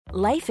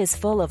Life is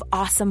full of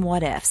awesome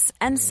what-ifs,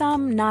 and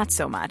some not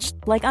so much,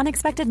 like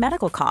unexpected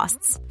medical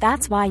costs.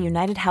 That's why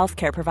United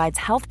Healthcare provides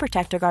Health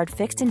Protector Guard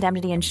fixed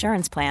indemnity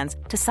insurance plans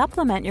to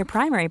supplement your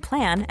primary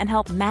plan and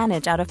help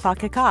manage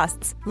out-of-pocket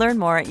costs. Learn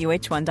more at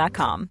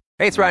uh1.com.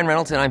 Hey, it's Ryan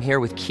Reynolds, and I'm here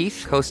with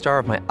Keith, co-star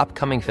of my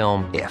upcoming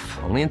film, If,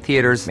 only in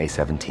theaters May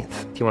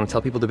 17th. Do you want to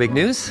tell people the big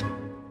news?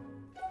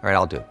 All right,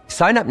 I'll do it.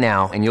 Sign up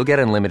now and you'll get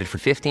unlimited for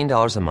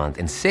 $15 a month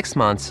and 6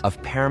 months of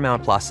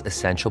Paramount Plus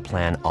Essential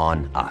Plan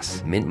on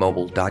us.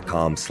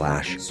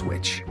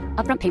 MintMobile.com/switch.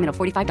 Upfront payment of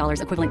 $45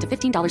 equivalent to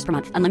 $15 per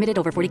month. Unlimited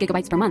over 40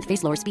 gigabytes per month.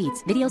 Face lower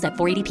speeds. Videos at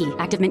 480p.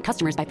 Active Mint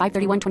customers by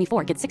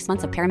 531.24 get 6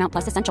 months of Paramount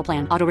Plus Essential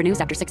Plan. Auto renews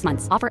after 6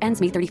 months. Offer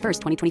ends May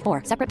 31st,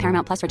 2024. Separate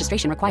Paramount Plus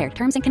registration required.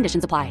 Terms and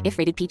conditions apply if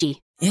rated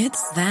PG.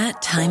 It's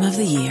that time of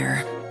the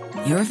year.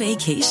 Your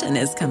vacation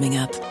is coming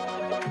up.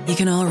 You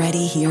can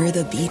already hear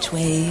the beach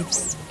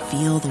waves,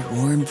 feel the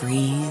warm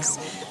breeze,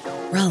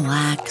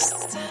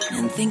 relax,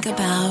 and think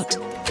about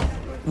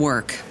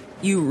work.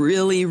 You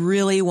really,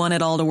 really want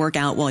it all to work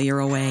out while you're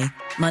away.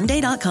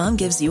 Monday.com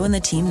gives you and the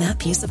team that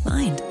peace of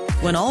mind.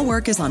 When all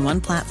work is on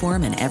one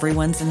platform and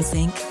everyone's in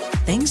sync,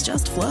 things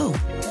just flow.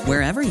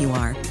 Wherever you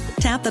are,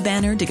 tap the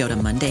banner to go to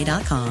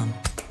Monday.com.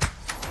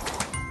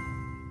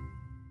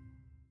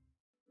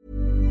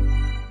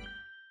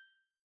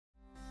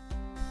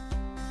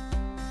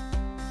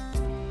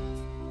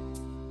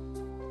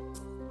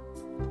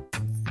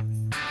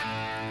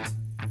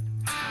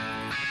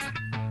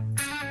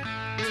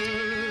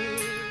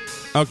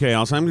 Okay,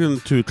 Alice, I'm going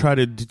to try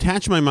to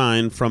detach my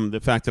mind from the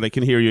fact that I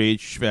can hear your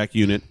HVAC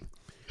unit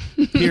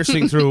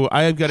piercing through.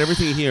 I've got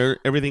everything here,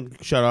 everything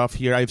shut off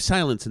here. I have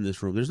silence in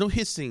this room. There's no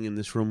hissing in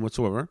this room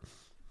whatsoever.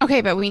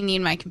 Okay, but we need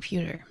my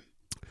computer.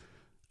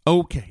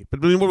 Okay, but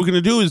what we're going to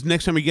do is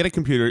next time we get a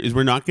computer is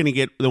we're not going to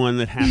get the one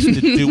that has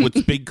to do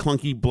what's big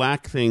clunky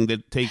black thing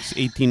that takes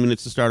 18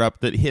 minutes to start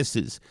up that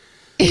hisses.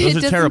 Those It are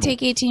doesn't terrible.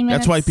 take 18 minutes.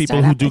 That's why to people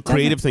start who up. do It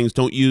creative doesn't. things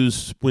don't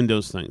use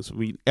Windows things.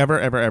 We ever,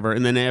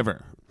 and then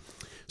ever.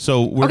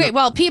 So we're Okay,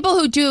 well, people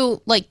who do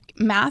like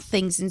math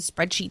things and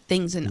spreadsheet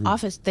things and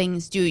office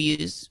things do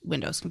use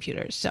Windows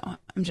computers. So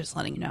I'm just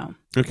letting you know.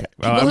 okay.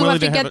 People who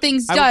have to get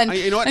things done.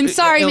 You know what? I'm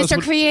sorry, Alice,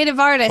 Mr. Creative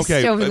Artist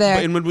over there.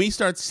 And when we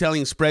start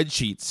selling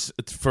spreadsheets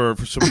for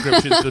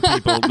subscriptions to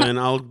people, then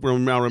I'll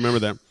remember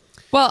that.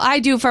 Well, I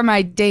do for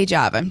my day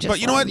job. I'm just. But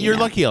you know what? You're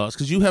lucky, Alice,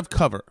 because you have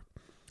cover.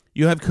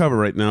 You have cover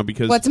right now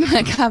because What's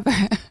my cover?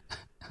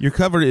 your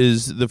cover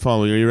is the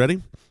following. Are you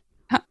ready?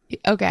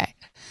 Okay.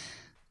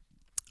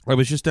 I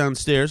was just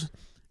downstairs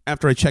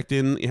after I checked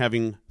in,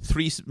 having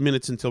 3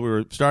 minutes until we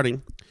were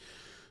starting.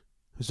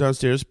 I was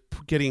downstairs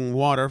getting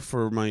water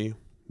for my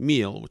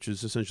meal, which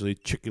is essentially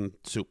chicken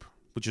soup,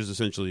 which is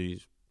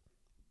essentially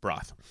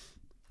broth.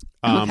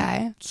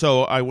 Okay.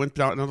 So I went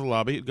down into the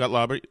lobby, got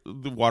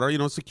the water. You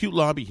know, it's a cute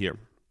lobby here.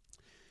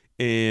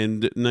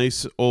 And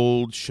nice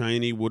old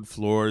shiny wood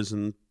floors,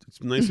 and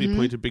it's nicely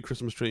pointed big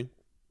Christmas tree.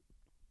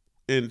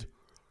 And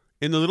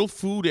in the little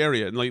food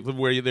area, like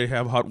where they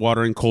have hot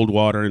water and cold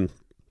water and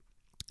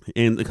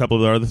a couple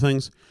of other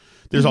things,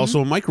 there's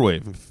also a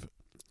microwave.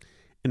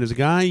 And there's a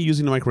guy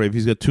using the microwave.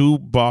 He's got 2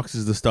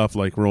 boxes of stuff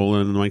like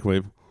rolling in the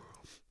microwave.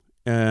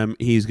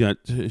 He's got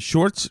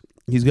shorts.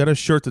 He's got a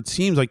shirt that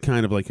seems like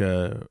kind of like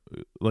a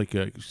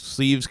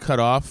sleeves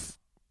cut off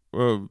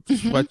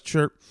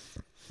sweatshirt.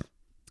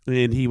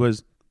 And he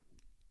was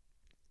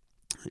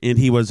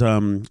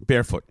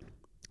barefoot,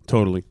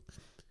 totally.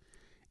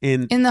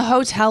 And In the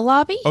hotel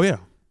lobby? oh yeah.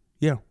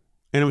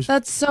 And it was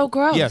That's so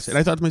gross. yes. And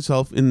I thought to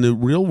myself, in the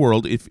real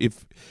world,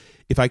 if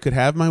I could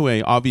have my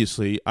way,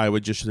 obviously I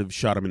would just have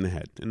shot him in the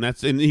head, and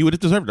he would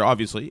have deserved it,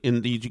 obviously.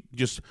 And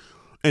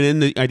then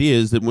the idea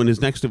is that when his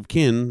next of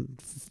kin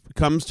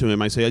comes to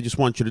him, I say, I just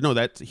want you to know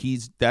that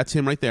that's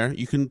him right there.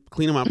 You can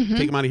clean him up,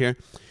 take him out of here,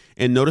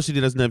 and notice that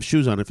he doesn't have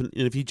shoes on. And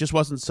if he just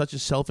wasn't such a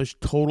selfish,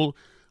 total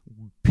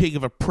pig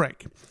of a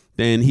prick,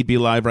 then he'd be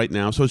alive right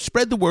now. So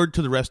spread the word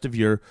to the rest of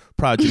your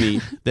progeny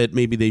that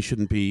maybe they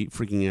shouldn't be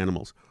freaking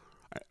animals.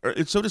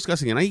 It's so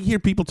disgusting. And I hear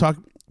people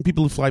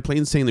who fly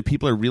planes saying that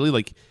people are really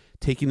like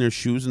taking their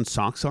shoes and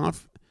socks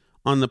off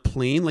on the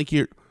plane. Like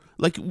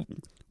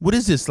what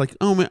is this? Like,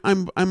 oh,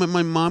 I'm at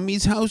my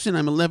mommy's house and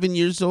I'm 11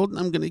 years old and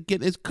I'm going to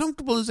get as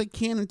comfortable as I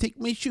can and take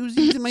my shoes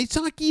and my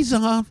sockies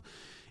off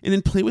and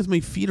then play with my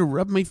feet or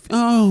rub my feet.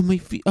 Oh,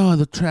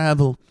 the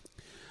travel.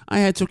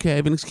 It's okay. I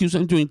have an excuse.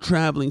 I'm doing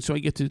traveling, so I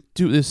get to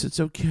do this.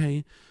 It's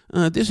okay.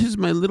 This is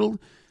my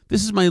little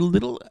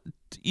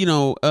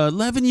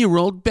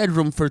 11-year-old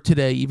bedroom for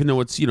today, even though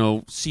it's,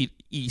 seat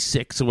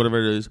E6 or whatever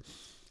it is. And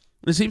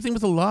the same thing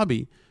with the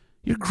lobby.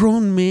 You're a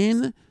grown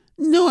man.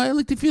 No, I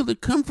like to feel the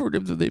comfort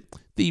of the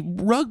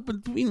rug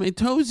between my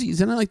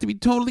toesies, and I like to be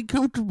totally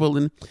comfortable.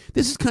 And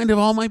this is kind of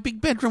all my big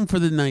bedroom for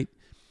the night.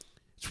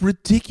 It's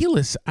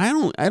ridiculous.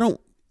 I'm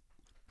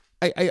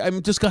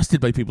disgusted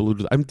by people who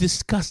do that. I'm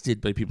disgusted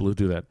by people who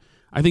do that.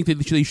 I think that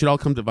they should all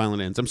come to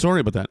violent ends. I'm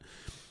sorry about that.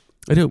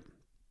 I do.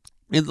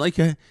 And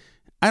I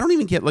don't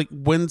even get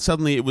when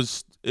suddenly it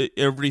was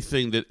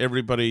everything that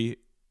everybody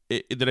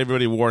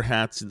wore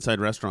hats inside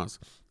restaurants.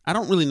 I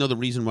don't really know the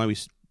reason why we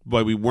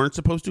why we weren't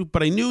supposed to,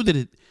 but I knew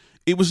that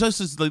it was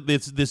just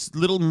this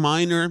little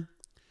minor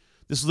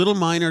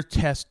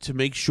test to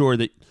make sure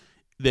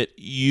that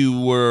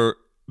you were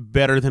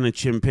better than a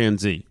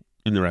chimpanzee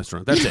in the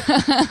restaurant. That's it.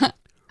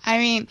 I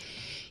mean,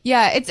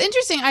 yeah, it's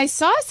interesting. I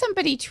saw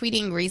somebody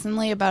tweeting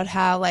recently about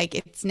how like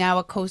it's now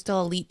a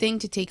coastal elite thing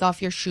to take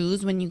off your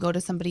shoes when you go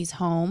to somebody's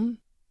home.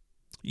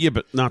 Yeah,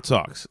 but not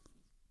socks.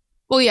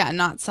 Well, yeah,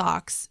 not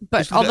socks.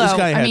 But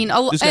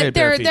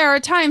there are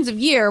times of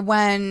year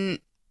when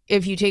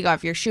if you take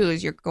off your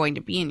shoes, you're going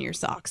to be in your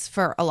socks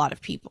for a lot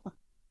of people.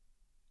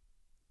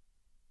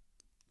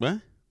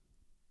 What?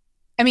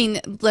 I mean,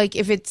 like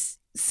if it's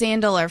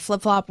sandal or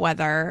flip-flop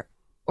weather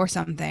or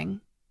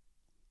something.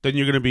 Then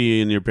you're going to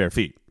be in your bare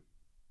feet.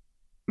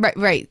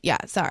 Right. Yeah,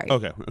 sorry.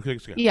 Okay.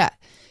 Yeah.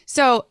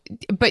 So,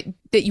 but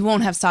that you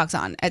won't have socks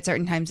on at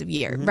certain times of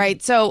year,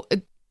 right? So,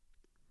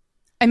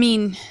 I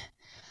mean,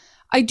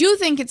 I do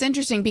think it's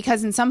interesting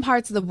because in some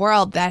parts of the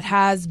world that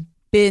has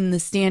been the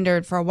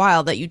standard for a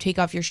while that you take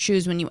off your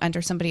shoes when you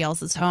enter somebody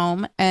else's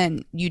home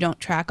and you don't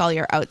track all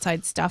your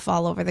outside stuff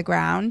all over the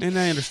ground. And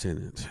I understand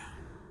that.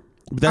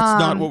 But that's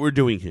not what we're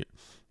doing here.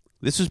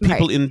 This is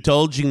people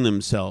indulging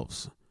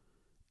themselves,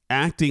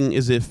 acting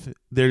as if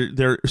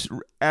they're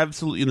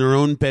absolutely in their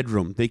own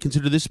bedroom. They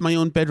consider this my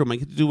own bedroom. I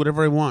get to do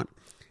whatever I want.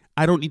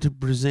 I don't need to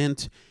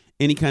present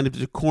any kind of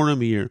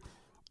decorum here,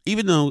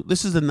 even though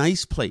this is a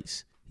nice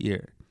place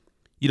here.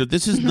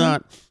 This is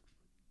not,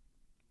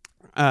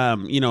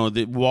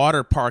 the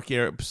water park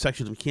area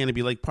section of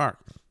Canopy Lake Park.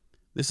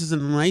 This is a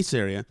nice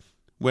area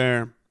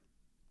where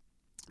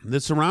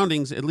the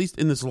surroundings, at least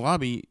in this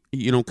lobby,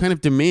 kind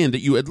of demand that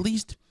you at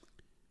least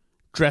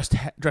dress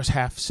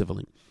half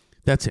civilly.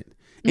 That's it.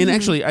 And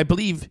actually, I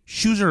believe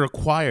shoes are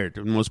required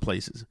in most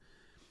places.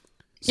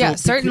 So yeah,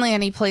 certainly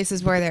any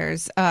places where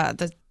there's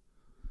the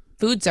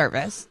food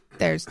service.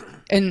 There's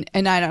and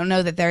I don't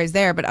know that there is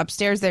there, but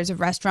upstairs there's a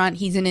restaurant.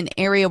 He's in an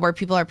area where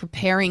people are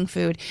preparing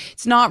food.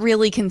 It's not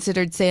really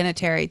considered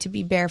sanitary to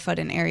be barefoot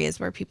in areas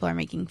where people are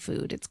making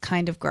food. It's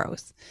kind of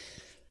gross.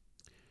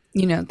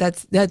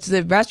 That's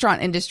the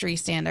restaurant industry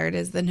standard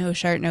is the no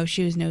shirt, no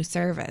shoes, no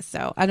service.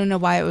 So I don't know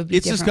why it would be.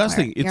 It's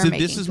disgusting.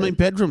 This is my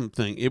bedroom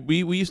thing.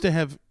 We used to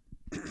have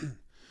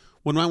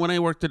when I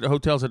worked at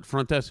hotels at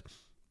front desk.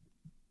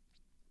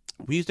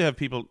 We used to have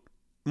people.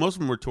 Most of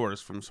them were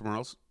tourists from somewhere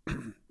else.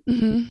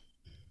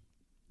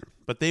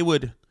 But they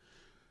would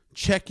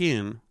check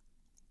in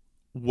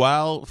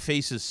while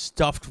faces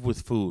stuffed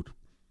with food.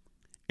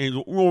 And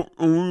I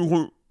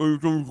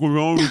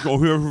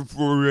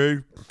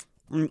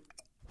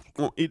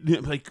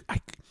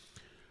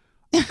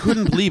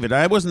couldn't believe it.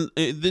 I wasn't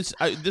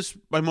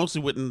I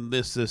mostly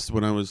witnessed this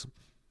when I was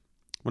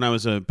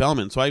a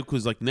bellman. So I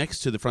was like next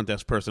to the front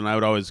desk person. I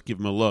would always give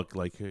him a look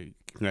like, hey,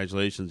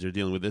 congratulations, you're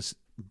dealing with this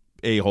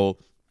a-hole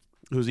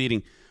who's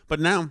eating. But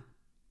now,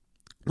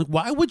 like,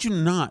 why would you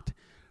not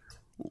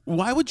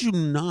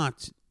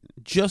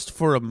just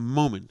for a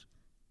moment,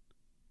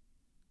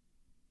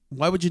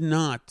 why would you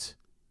not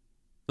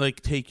like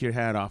take your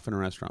hat off in a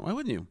restaurant? Why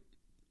wouldn't you?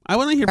 I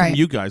want to hear from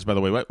you guys, by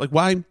the way. Like,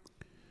 why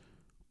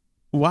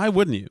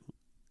wouldn't you?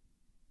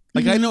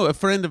 Like, I know a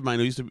friend of mine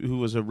who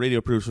was a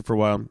radio producer for a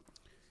while.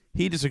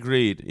 He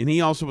disagreed, and he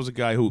also was a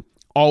guy who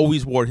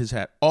always wore his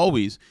hat,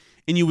 always,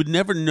 and you would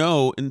never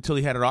know until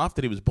he had it off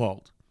that he was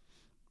bald.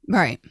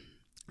 Right.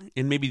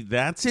 And maybe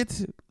that's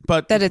it,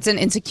 but that it's an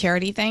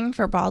insecurity thing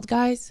for bald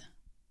guys.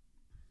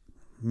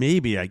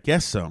 Maybe, I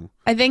guess so.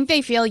 I think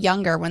they feel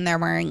younger when they're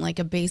wearing like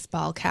a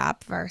baseball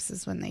cap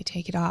versus when they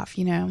take it off.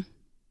 Yeah,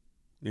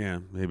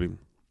 maybe.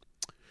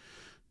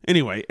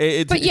 Anyway,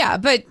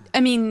 but I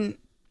mean,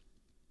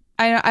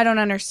 I don't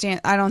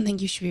understand. I don't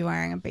think you should be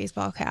wearing a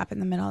baseball cap in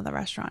the middle of the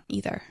restaurant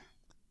either.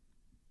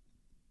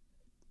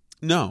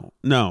 No,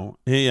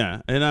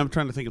 yeah, and I'm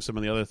trying to think of some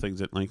of the other things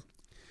that like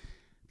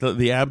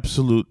the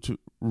absolute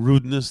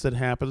rudeness that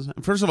happens.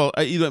 First of all,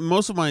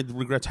 most of my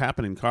regrets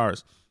happen in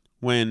cars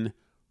when,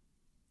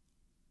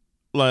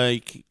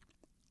 like,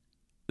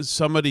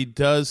 somebody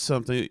does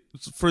something.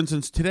 For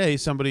instance, today,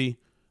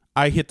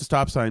 I hit the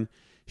stop sign.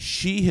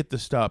 She hit the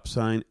stop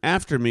sign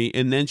after me,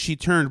 and then she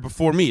turned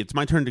before me. It's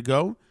my turn to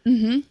go,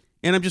 and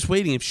I'm just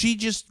waiting. If she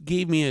just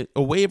gave me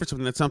a wave or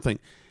something, that's something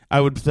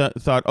I would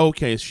thought,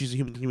 okay, she's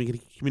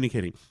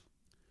communicating.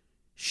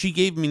 She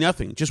gave me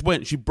nothing. Just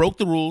went. She broke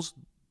the rules.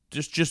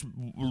 Just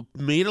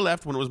made a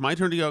left when it was my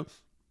turn to go.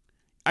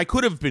 I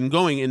could have been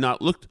going and not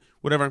looked,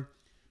 whatever.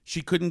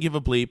 She couldn't give a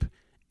bleep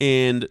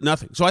and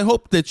nothing. So I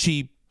hope that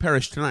she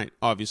perished tonight,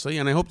 obviously,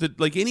 and I hope that,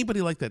 like,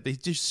 anybody like that,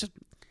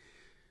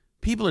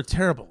 people are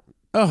terrible.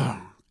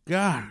 Oh,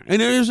 God.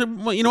 And there's you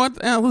know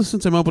what?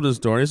 Since I'm opening this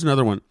door, here's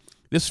another one.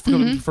 This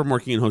is from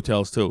working in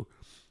hotels, too.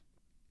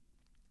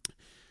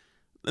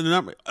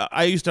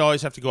 I used to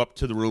always have to go up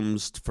to the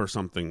rooms for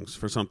something else,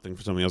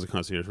 a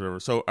concierge, whatever.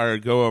 So I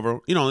would go over,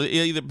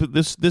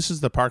 this is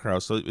the Parker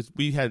House. So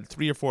we had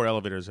 3 or 4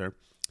 elevators there.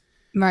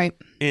 Right.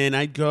 And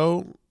I'd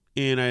go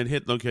and I'd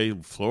hit,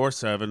 floor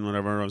 7,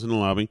 whatever. I was in the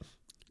lobby.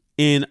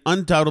 And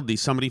undoubtedly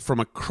somebody from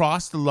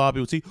across the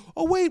lobby would say,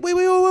 oh, wait.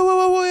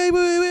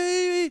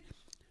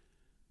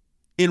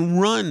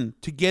 and run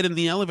to get in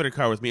the elevator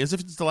car with me as if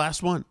it's the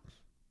last one.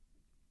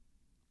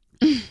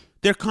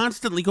 They're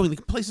constantly going.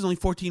 The place is only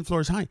 14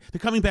 floors high. They're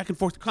coming back and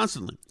forth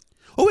constantly.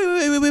 Oh,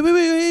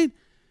 wait.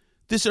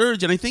 This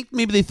urge, and I think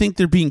maybe they think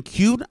they're being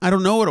cute. I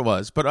don't know what it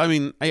was, but I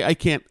mean, I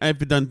can't.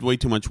 I've done way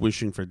too much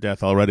wishing for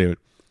death already.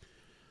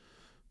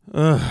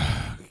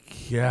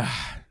 Yeah.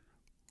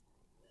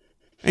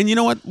 And you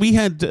know what? We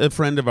had a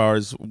friend of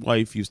ours'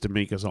 wife used to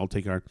make us all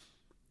take our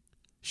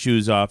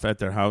shoes off at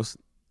their house.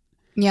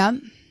 Yeah.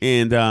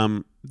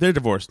 And they're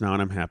divorced now,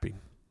 and I'm happy.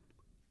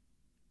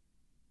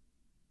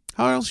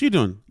 How else are you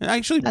doing?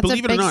 Actually, That's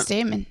believe a it or big not.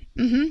 statement.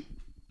 Mm-hmm.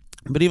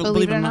 But even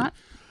believe it or not,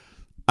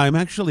 I'm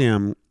actually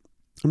I'm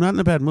not in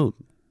a bad mood.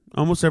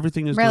 Almost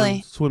everything is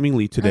going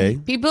swimmingly today.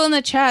 People in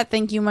the chat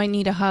think you might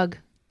need a hug.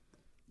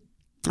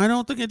 I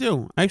don't think I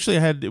do. Actually,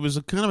 it was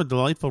kind of a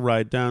delightful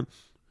ride down.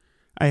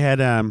 I had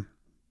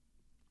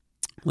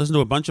listened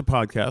to a bunch of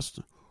podcasts.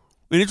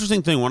 An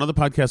interesting thing, one of the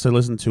podcasts I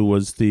listened to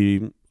was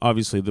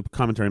obviously the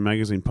Commentary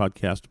Magazine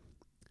podcast.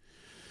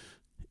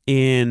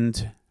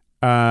 And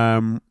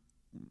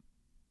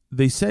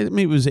they said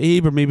maybe it was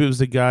Abe or maybe it was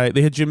the guy.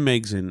 They had Jim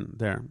Meigs in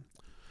there.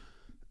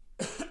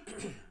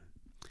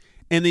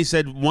 And they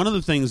said one of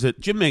the things that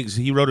Jim Meigs,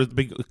 he wrote a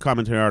big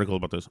commentary article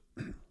about this.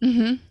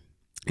 Mm-hmm.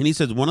 And he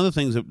said one of the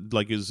things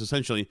that is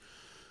essentially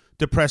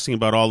depressing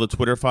about all the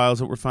Twitter files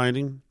that we're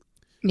finding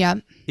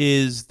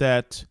is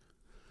that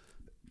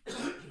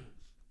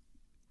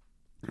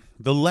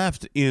the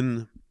left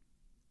in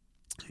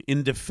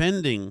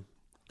defending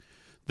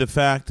the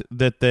fact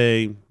that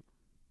they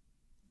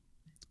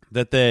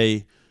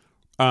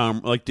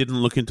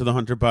didn't look into the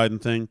Hunter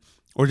Biden thing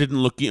or didn't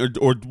look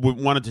or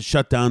wanted to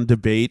shut down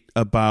debate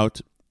about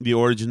the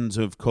origins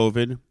of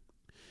COVID.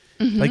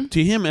 Mm-hmm. Like,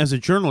 to him as a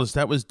journalist,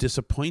 that was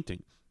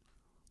disappointing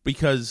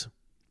because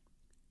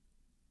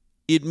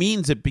it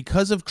means that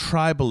because of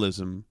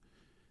tribalism,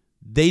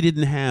 they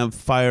didn't have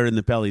fire in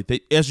the belly.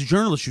 As a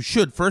journalist, you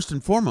should, first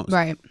and foremost.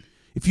 Right.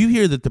 If you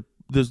hear that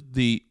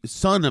the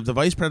son of the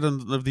vice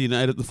president of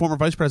the former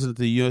vice president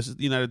of the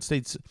United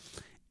States,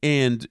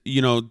 and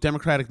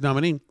Democratic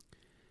nominee,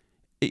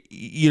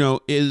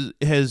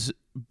 has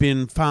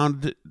been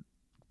found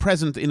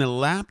present in a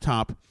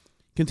laptop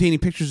containing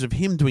pictures of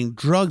him doing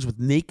drugs with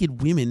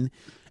naked women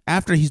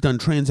after he's done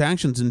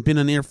transactions and been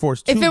on Air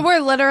Force 2. If it were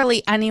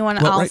literally anyone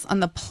else on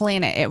the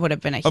planet, it would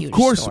have been a huge story. Of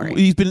course,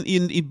 he's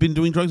been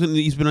doing drugs, and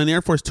he's been on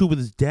Air Force 2 with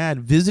his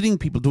dad, visiting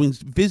people, doing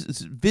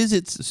business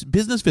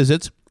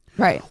visits.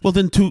 Right. Well,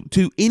 then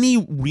to any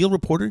real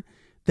reporter,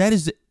 that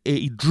is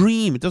a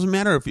dream. It doesn't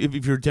matter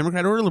if you're a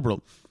Democrat or a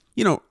liberal.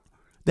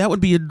 That would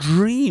be a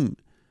dream.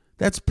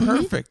 That's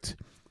perfect.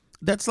 Mm-hmm.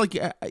 That's like,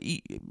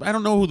 I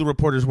don't know who the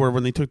reporters were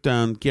when they took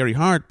down Gary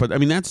Hart, but I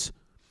mean, that's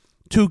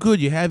too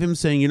good. You have him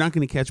saying, you're not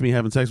going to catch me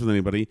having sex with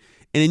anybody,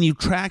 and then you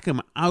track him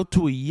out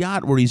to a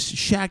yacht where he's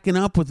shacking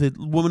up with a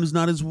woman who's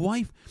not his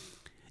wife.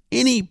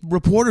 Any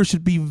reporter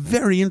should be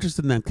very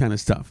interested in that kind of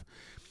stuff.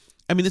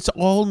 I mean, it's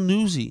all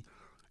newsy.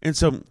 And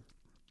so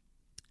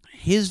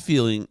his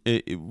feeling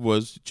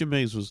Jim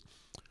Meigs was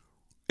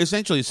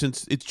essentially,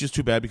 since it's just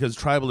too bad because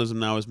tribalism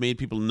now has made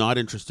people not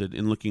interested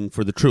in looking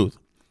for the truth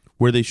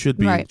where they should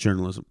be in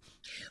journalism.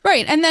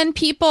 Right. And then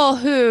people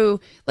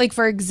who, like,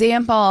 for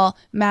example,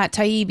 Matt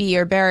Taibbi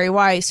or Barry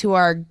Weiss, who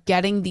are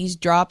getting these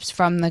drops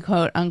from the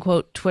quote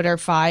unquote Twitter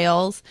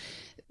files,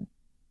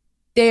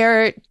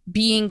 they're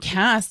being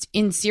cast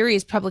in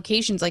serious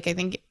publications. Like, I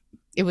think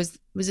it was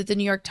it the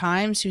New York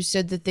Times who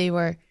said that they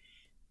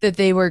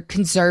were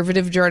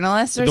conservative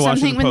journalists or the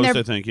something? Washington Post,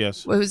 I think,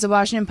 yes. It was the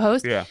Washington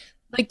Post? Yeah.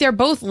 Like, they're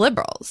both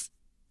liberals.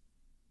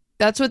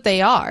 That's what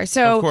they are.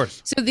 So, of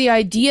course. So the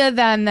idea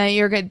then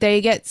that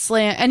they get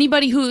slammed,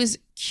 anybody who's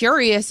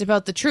curious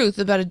about the truth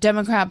about a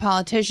Democrat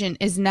politician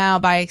is now,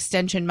 by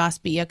extension,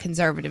 must be a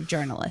conservative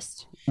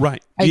journalist.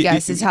 Right. I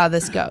guess is how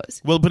this goes.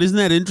 Well, but isn't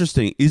that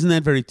interesting? Isn't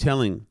that very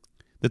telling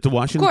that the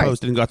Washington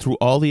Post, and got through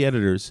all the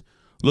editors,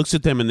 looks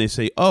at them and they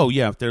say, oh,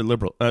 yeah, they're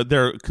liberal.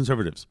 They're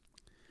conservatives.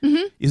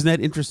 Mm-hmm. Isn't that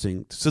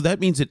interesting? So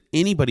that means that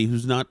anybody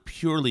who's not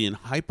purely in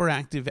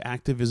hyperactive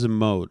activism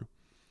mode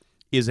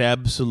is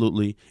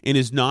absolutely, and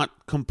is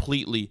not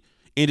completely,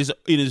 it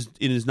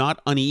is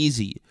not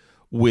uneasy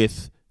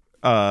with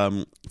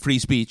free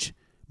speech,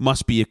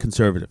 must be a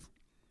conservative.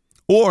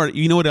 Or,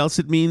 you know what else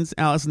it means,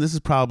 Allison? This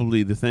is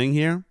probably the thing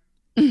here.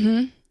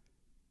 Mm-hmm.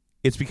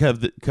 It's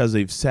because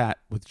they've sat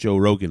with Joe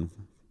Rogan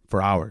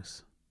for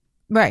hours.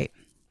 Right.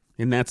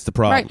 And that's the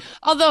problem. Right.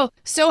 Although,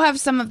 so have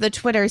some of the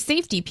Twitter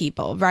safety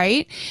people,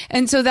 right?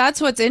 And so that's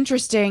what's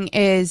interesting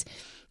is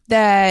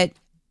that,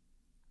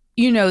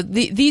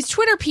 these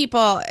Twitter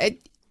people,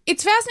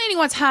 it's fascinating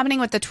what's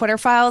happening with the Twitter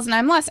files, and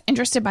I'm less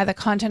interested by the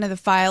content of the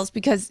files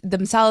because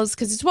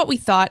it's what we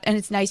thought, and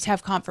it's nice to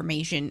have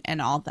confirmation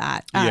and all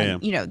that.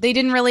 They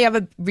didn't really have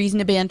a reason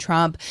to ban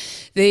Trump.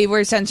 They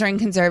were censoring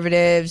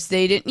conservatives.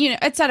 They didn't,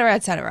 et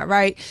cetera,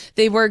 right?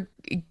 They were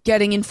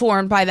getting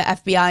informed by the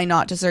FBI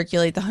not to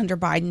circulate the Hunter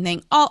Biden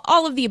thing,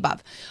 all of the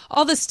above.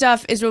 All this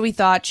stuff is what we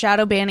thought,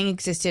 shadow banning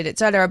existed,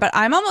 etc. But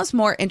I'm almost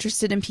more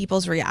interested in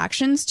people's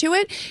reactions to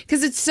it,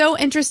 because it's so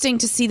interesting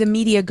to see the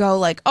media go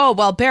like, oh,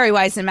 well, Bari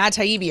Weiss and Matt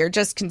Taibbi are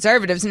just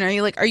conservatives. And are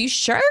you like, are you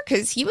sure?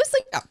 Because he was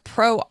like a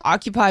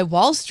pro-Occupy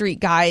Wall Street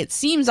guy. It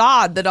seems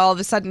odd that all of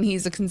a sudden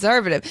he's a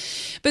conservative.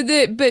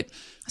 But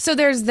so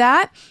there's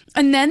that.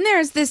 And then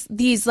there's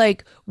these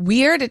like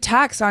weird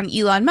attacks on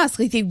Elon Musk.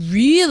 Like they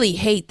really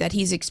hate that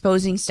he's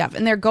exposing stuff,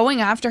 and they're going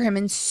after him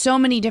in so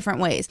many different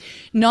ways.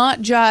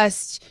 Not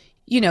just,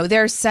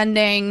 they're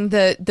sending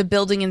the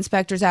building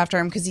inspectors after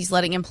him because he's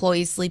letting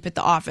employees sleep at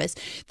the office.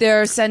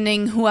 They're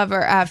sending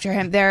whoever after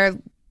him. They're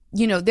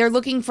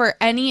looking for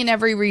any and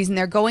every reason.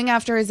 They're going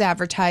after his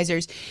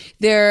advertisers.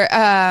 They're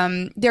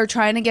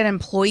trying to get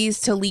employees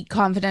to leak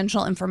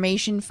confidential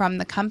information from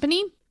the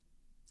company.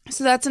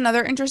 So that's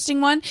another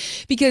interesting one,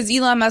 because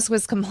Elon Musk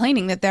was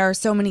complaining that there are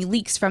so many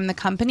leaks from the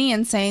company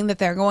and saying that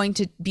they're going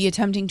to be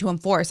attempting to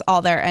enforce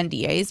all their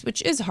NDAs,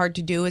 which is hard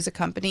to do as a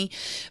company.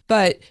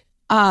 But,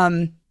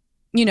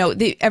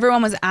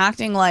 everyone was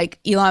acting like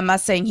Elon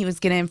Musk saying he was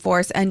going to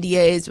enforce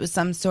NDAs was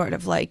some sort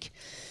of like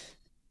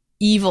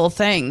evil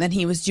thing that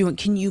he was doing.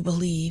 Can you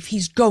believe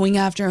he's going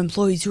after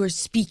employees who are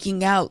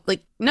speaking out?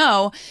 Like,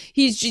 no,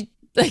 he's just,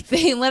 like,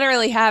 they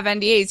literally have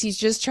NDAs. He's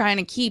just trying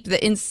to keep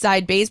the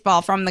inside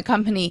baseball from the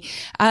company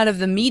out of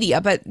the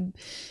media. But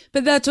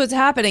that's what's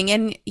happening.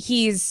 And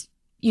he's,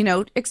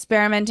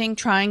 experimenting,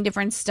 trying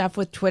different stuff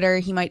with Twitter.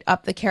 He might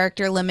up the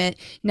character limit.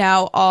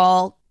 Now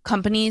all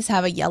companies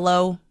have a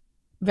yellow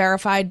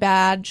verified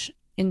badge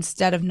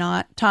instead of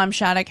not. Tom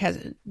Shattuck has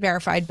a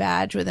verified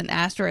badge with an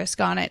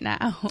asterisk on it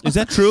now. Is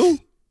that true?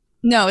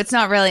 No, it's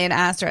not really an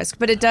asterisk,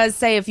 but it does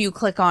say if you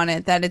click on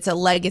it that it's a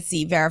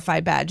legacy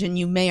verified badge, and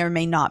you may or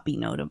may not be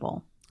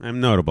notable. I'm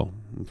notable.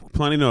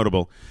 Plenty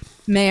notable.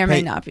 May or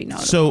may not be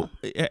notable. So,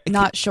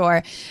 not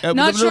sure.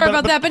 Not sure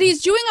about that, but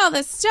he's doing all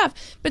this stuff.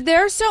 But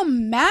they're so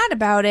mad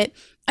about it,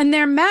 and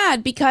they're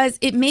mad because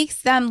it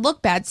makes them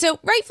look bad. So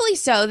rightfully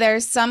so,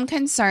 there's some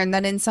concern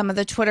that in some of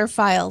the Twitter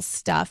files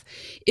stuff,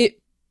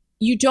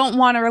 you don't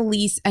want to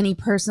release any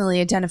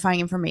personally identifying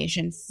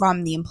information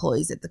from the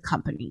employees at the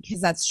company, because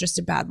that's just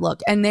a bad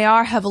look. And they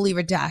are heavily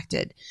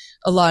redacted.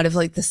 A lot of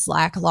like the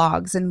Slack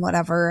logs and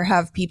whatever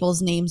have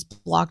people's names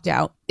blocked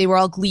out. They were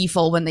all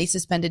gleeful when they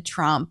suspended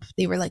Trump.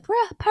 They were like, we're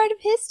a part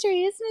of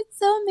history. Isn't it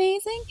so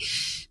amazing?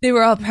 They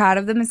were all proud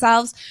of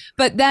themselves.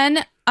 But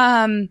then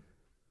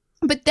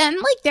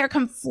like they're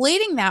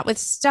conflating that with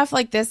stuff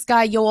like this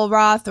guy, Yoel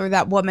Roth, or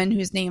that woman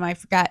whose name I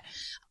forget,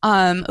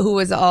 who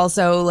was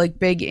also like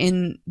big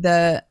in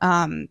the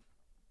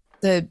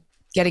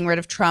getting rid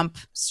of Trump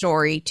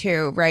story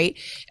too, right?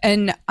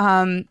 And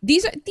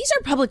these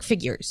are public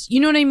figures. You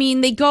know what I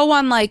mean? They go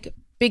on like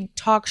big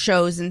talk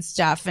shows and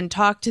stuff and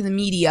talk to the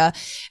media,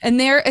 and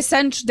they're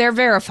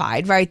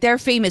verified, right? They're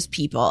famous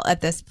people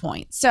at this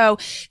point. So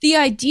the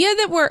idea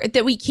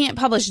that we can't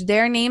publish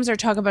their names or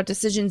talk about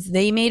decisions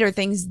they made or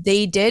things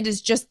they did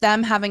is just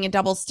them having a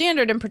double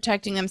standard and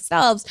protecting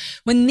themselves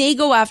when they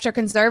go after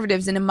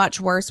conservatives in a much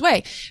worse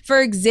way.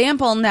 For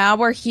example, now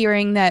we're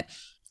hearing that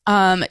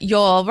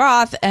Yoel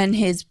Roth and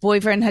his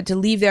boyfriend had to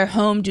leave their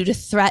home due to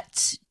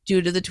threats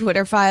due to the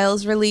Twitter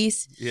files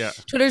release. Yeah.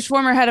 Twitter's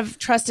former head of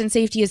trust and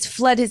safety has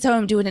fled his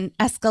home due to an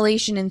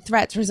escalation in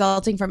threats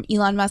resulting from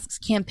Elon Musk's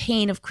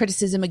campaign of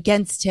criticism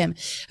against him,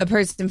 a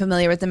person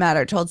familiar with the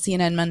matter told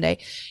CNN Monday.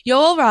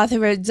 Yoel Roth, who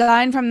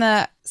resigned from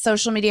the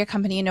social media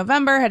company in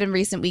November, had in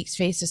recent weeks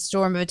faced a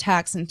storm of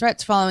attacks and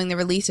threats following the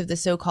release of the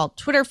so-called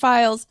Twitter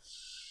files.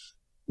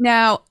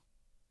 Now,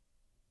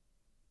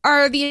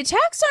 are the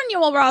attacks on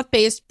Yoel Roth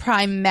based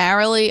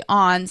primarily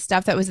on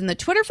stuff that was in the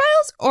Twitter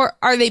files, or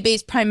are they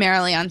based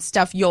primarily on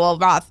stuff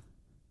Yoel Roth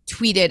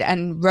tweeted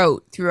and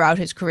wrote throughout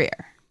his career?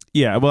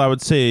 Yeah, well, I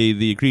would say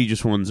the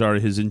egregious ones are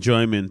his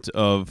enjoyment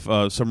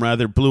of some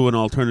rather blue and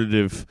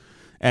alternative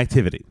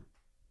activity.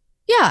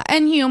 Yeah,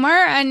 and humor.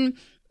 And,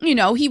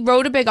 he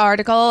wrote a big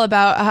article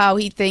about how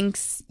he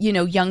thinks,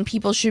 young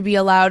people should be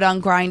allowed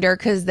on Grindr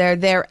because they're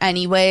there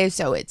anyway.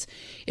 So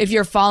if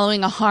you're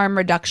following a harm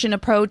reduction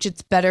approach,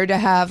 it's better to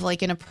have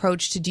like an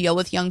approach to deal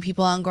with young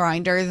people on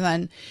Grindr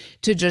than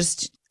to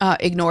just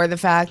ignore the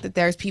fact that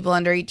there's people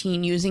under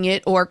 18 using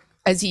it, or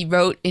as he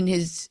wrote in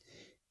his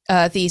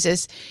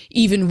thesis,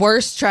 even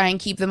worse, try and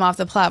keep them off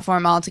the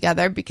platform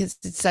altogether because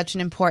it's such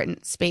an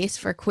important space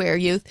for queer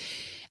youth.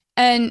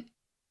 And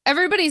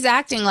everybody's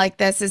acting like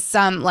this is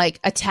some like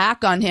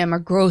attack on him or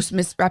gross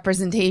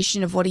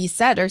misrepresentation of what he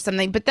said or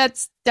something. But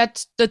that's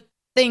the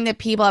thing that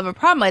people have a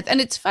problem with.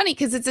 And it's funny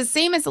because it's the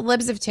same as the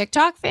Libs of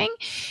TikTok thing.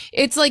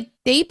 It's like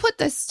they put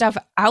this stuff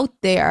out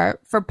there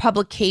for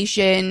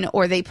publication,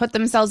 or they put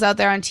themselves out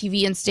there on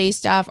TV and say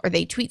stuff, or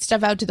they tweet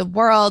stuff out to the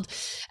world.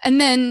 And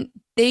then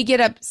they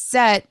get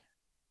upset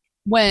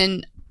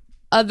when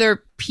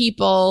other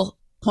people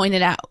point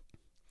it out.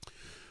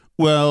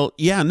 Well,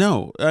 yeah,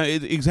 no,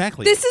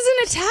 exactly. This is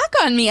an attack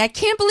on me. I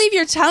can't believe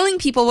you're telling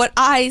people what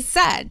I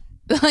said.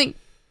 Like,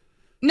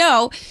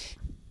 no,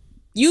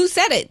 You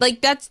said it.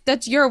 Like,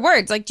 that's your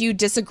words. Like, do you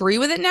disagree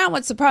with it now?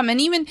 What's the problem?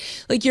 And even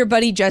like your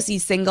buddy Jesse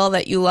Singal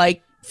that you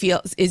like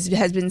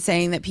has been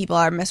saying that people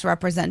are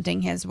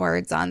misrepresenting his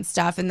words on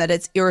stuff, and that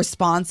it's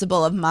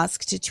irresponsible of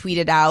Musk to tweet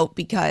it out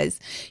because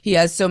he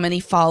has so many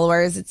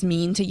followers. It's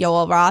mean to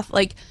Yoel Roth.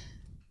 Like,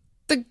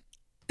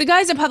 the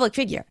guy's a public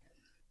figure.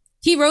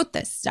 He wrote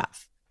this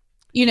stuff.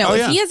 You know,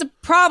 if he has a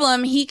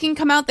problem, he can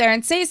come out there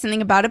and say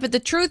something about it. But the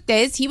truth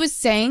is, he was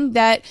saying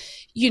that,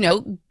 you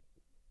know,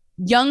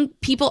 young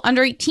people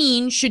under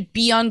 18 should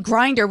be on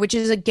Grindr, which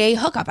is a gay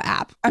hookup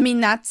app. I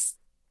mean, that's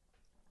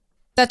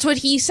what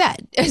he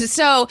said.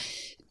 So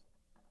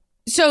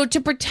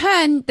to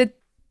pretend that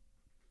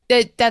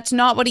that's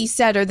not what he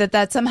said, or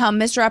that somehow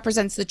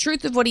misrepresents the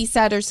truth of what he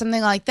said or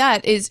something like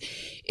that,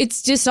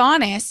 it's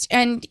dishonest.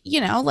 And,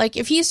 you know, like,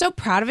 if he's so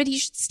proud of it, he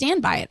should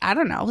stand by it. I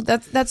don't know.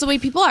 That's the way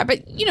people are.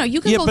 But, you know,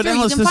 you can go through,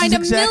 Alice, you can find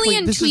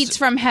million tweets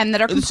from him that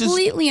are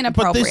completely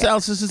inappropriate. But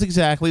this is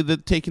exactly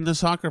taking the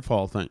soccer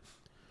ball thing.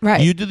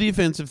 Right. You do the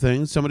offensive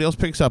thing, somebody else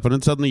picks up on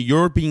it, suddenly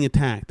you're being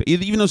attacked.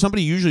 Even though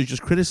somebody usually is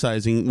just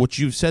criticizing what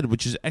you've said,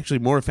 which is actually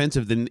more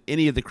offensive than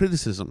any of the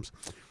criticisms.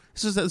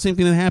 This is the same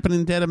thing that happened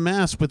in Dead of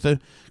Mass with the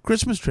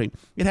Christmas tree.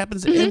 It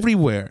happens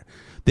everywhere.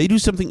 They do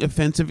something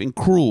offensive and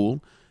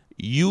cruel.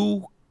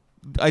 You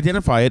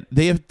identify it.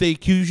 They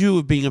accuse you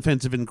of being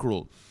offensive and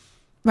cruel.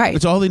 Right.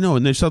 It's all they know,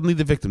 and they're suddenly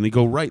the victim. They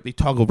go right. They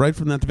toggle right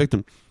from that to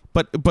victim.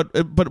 But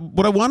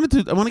what I want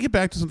to get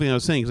back to something I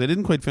was saying because I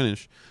didn't quite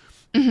finish.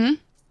 Mm-hmm.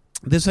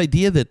 This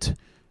idea that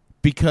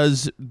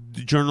because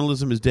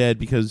journalism is dead,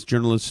 because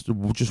journalists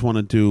just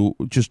want to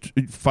just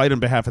fight on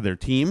behalf of their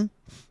team.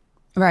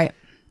 Right.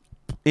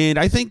 And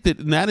I think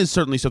that is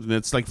certainly something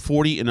that's like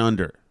 40 and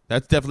under.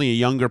 That's definitely a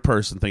younger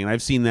person thing. And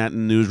I've seen that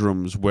in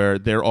newsrooms where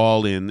they're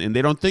all in and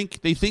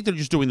they think they're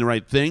just doing the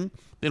right thing.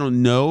 They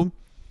don't know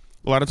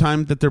a lot of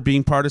time that they're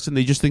being partisan.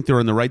 They just think they're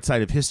on the right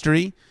side of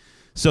history.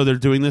 So they're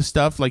doing this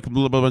stuff like a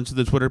bunch of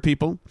the Twitter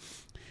people.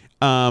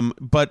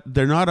 But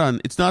they're not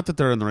it's not that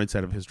they're on the right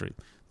side of history.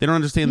 They don't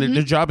understand that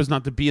their job is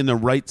not to be in the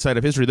right side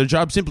of history. Their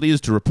job simply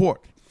is to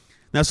report.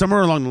 Now,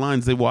 somewhere along the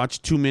lines, they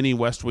watched too many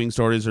West Wing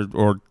stories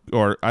or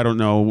I don't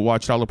know,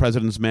 watched All the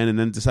President's Men and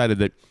then decided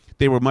that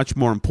they were much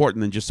more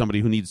important than just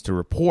somebody who needs to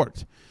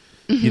report,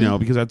 you know,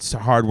 because that's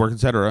hard work,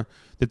 etc.,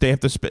 that they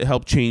have to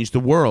help change the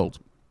world.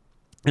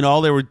 And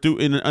all they were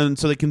doing, and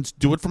so they can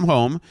do it from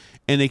home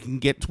and they can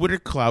get Twitter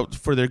clout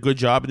for their good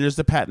job. And there's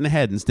the pat in the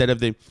head instead of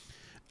the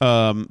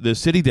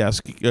city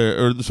desk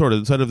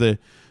instead of the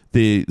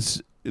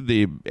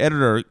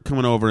editor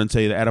coming over and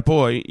say,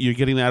 "Attaboy," you're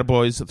getting the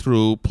attaboys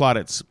through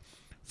plaudits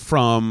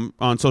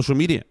on social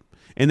media,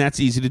 and that's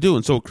easy to do,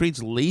 and so it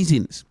creates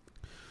laziness.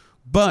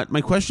 But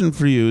my question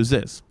for you is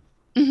this: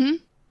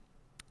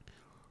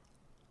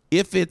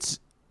 if it's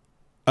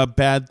a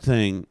bad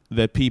thing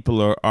that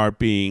people are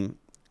being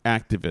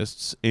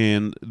activists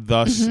and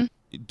thus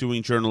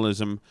doing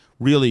journalism,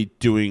 really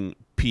doing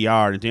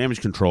PR and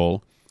damage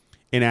control,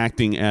 and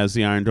acting as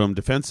the Iron Dome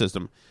defense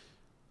system,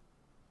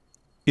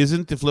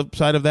 isn't the flip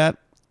side of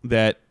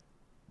that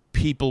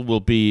people will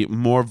be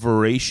more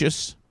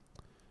voracious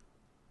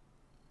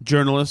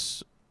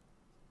journalists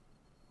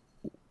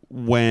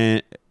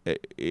when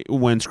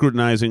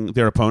scrutinizing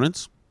their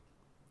opponents?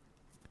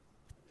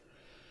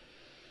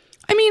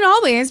 I mean,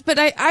 always, but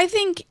I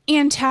think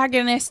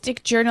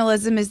antagonistic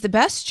journalism is the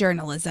best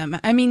journalism.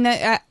 I mean,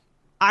 I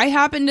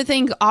happen to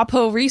think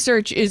Oppo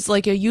research is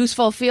like a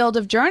useful field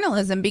of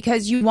journalism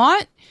because you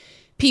want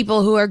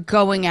people who are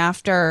going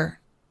after...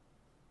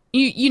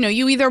 You know,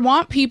 you either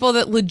want people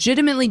that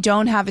legitimately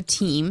don't have a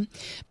team,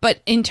 but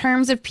in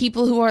terms of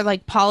people who are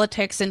like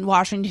politics and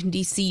Washington,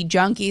 D.C.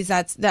 junkies,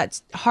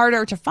 that's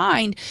harder to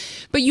find.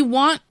 But you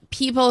want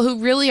people who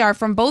really are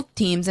from both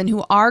teams and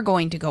who are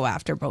going to go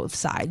after both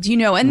sides, you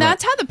know, and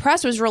that's how the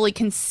press was really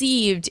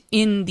conceived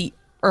in the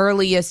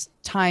earliest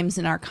times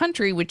in our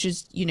country, which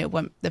is, you know,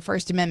 when the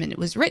First Amendment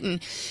was written,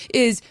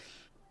 is,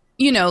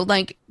 you know,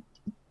 like,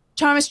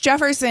 Thomas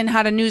Jefferson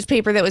had a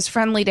newspaper that was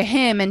friendly to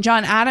him, and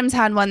John Adams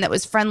had one that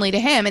was friendly to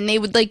him, and they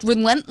would like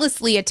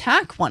relentlessly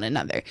attack one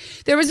another.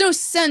 There was no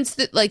sense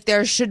that like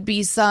there should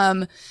be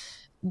some,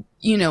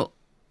 you know,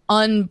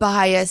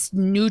 unbiased,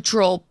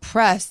 neutral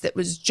press that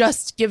was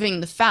just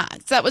giving the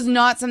facts. That was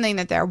not something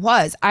that there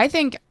was. I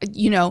think,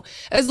 you know,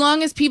 as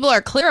long as people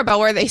are clear about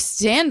where they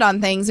stand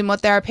on things and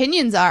what their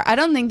opinions are, I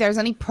don't think there's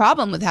any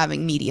problem with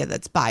having media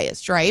that's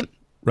biased, right?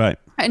 Right.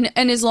 And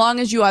as long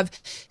as you have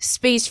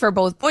space for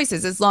both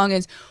voices, as long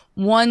as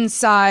one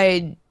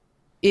side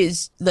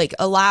is like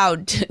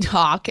allowed to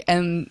talk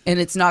and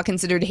it's not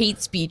considered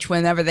hate speech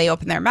whenever they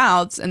open their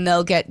mouths, and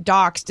they'll get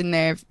doxxed and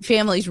their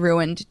families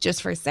ruined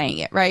just for saying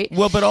it, right?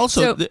 Well, but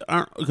also, go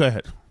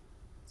ahead.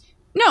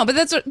 No, but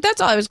that's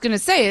all I was going to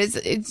say is,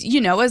 it's,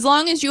 you know, as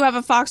long as you have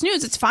a Fox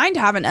News, it's fine to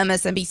have an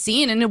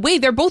MSNBC, and in a way,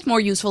 they're both more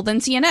useful than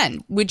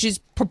CNN, which is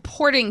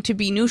purporting to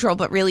be neutral,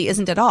 but really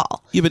isn't at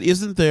all. Yeah, but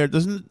isn't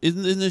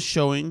this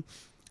showing?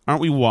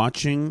 Aren't we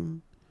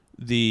watching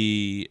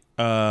the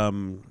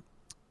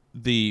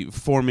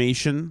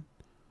formation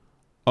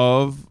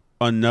of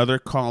another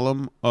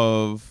column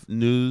of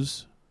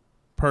news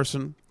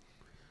person.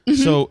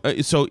 So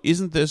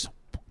isn't this?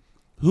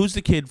 Who's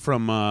the kid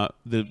from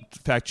the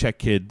fact check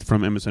kid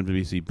from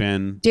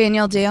MSNBC?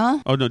 Daniel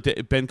Dale. Oh no,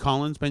 Ben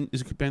Collins.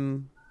 Is it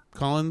Ben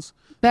Collins?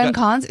 Ben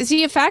Collins, is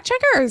he a fact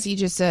checker or is he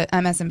just a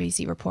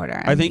MSNBC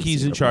reporter? I think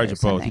he's in charge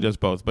of both. He does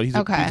both, but he's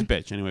a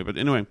bitch anyway. But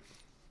anyway,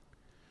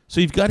 so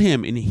you've got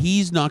him, and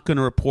he's not going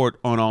to report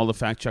on all the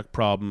fact check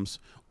problems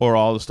or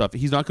all the stuff.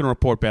 He's not going to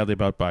report badly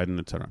about Biden,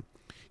 etc.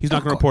 He's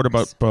not going to report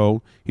about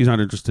Beau. He's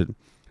not interested.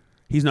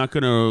 He's not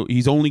going to.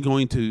 He's only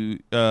going to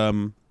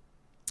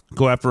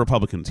go after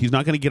Republicans. He's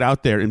not going to get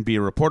out there and be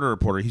a reporter.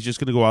 He's just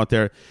going to go out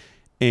there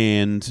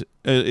and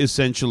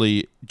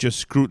essentially just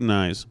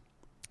scrutinize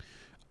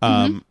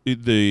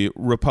the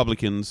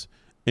Republicans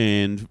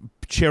and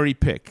cherry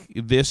pick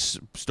this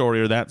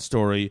story or that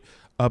story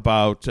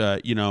about how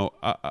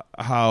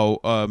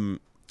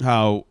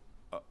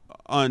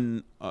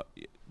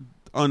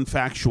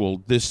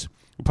unfactual this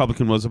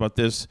Republican was about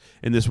this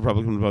and this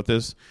Republican was about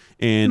this,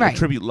 and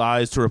attribute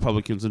lies to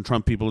Republicans and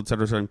Trump people, et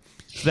cetera, et cetera.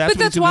 So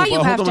that's why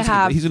you have to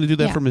have. He's going to do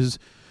that from his.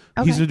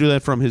 He's going to do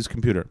that from his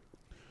computer.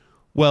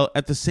 Well,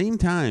 at the same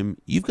time,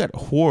 you've got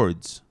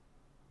hordes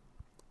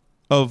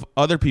of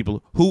other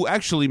people who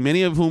actually,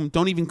 many of whom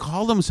don't even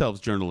call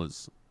themselves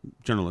journalists,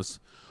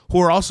 who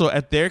are also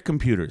at their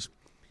computers,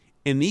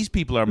 and these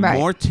people are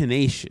more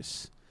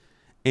tenacious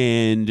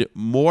and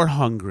more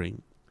hungry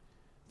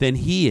than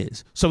he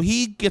is. So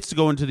he gets to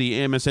go into the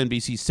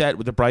MSNBC set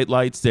with the bright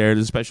lights there,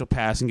 the special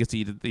pass, and gets to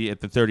eat at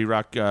the 30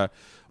 Rock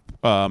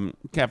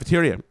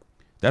cafeteria.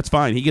 That's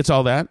fine. He gets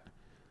all that.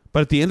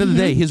 But at the end of the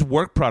day, his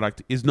work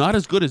product is not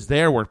as good as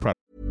their work product.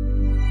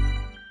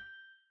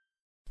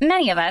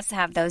 Many of us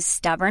have those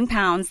stubborn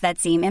pounds that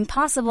seem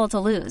impossible to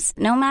lose,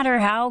 no matter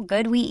how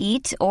good we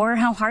eat or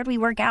how hard we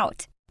work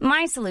out.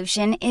 My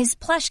solution is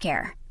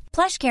PlushCare.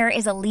 PlushCare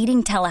is a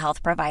leading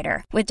telehealth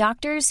provider with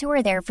doctors who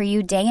are there for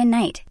you day and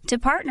night to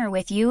partner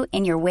with you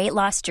in your weight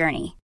loss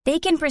journey. They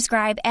can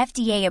prescribe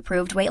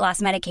FDA-approved weight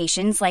loss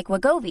medications like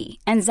Wegovy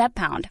and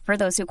Zepbound for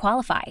those who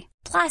qualify.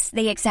 Plus,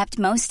 they accept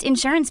most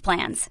insurance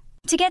plans.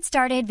 To get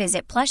started,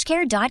 visit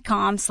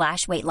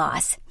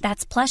plushcare.com/weightloss.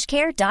 That's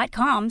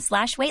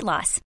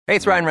plushcare.com/weightloss. Hey,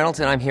 it's Ryan Reynolds,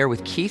 and I'm here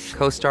with Keith,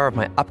 co-star of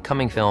my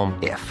upcoming film,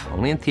 If,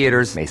 only in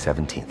theaters May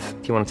 17th.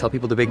 Do you want to tell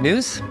people the big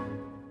news?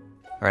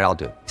 All right, I'll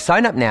do it.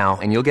 Sign up now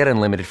and you'll get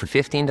unlimited for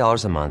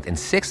 $15 a month and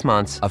 6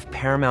 months of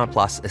Paramount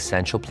Plus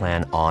Essential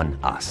Plan on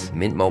us.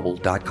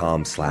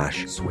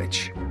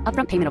 MintMobile.com/switch.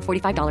 Upfront payment of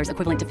 $45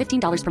 equivalent to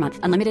 $15 per month.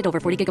 Unlimited over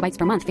 40 gigabytes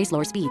per month. Face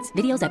lower speeds.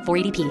 Videos at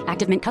 480p.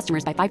 Active Mint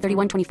customers by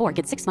 531.24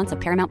 get 6 months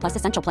of Paramount Plus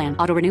Essential Plan.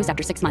 Auto renews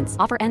after 6 months.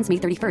 Offer ends May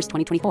 31st,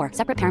 2024.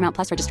 Separate Paramount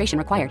Plus registration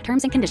required.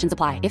 Terms and conditions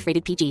apply if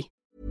rated PG.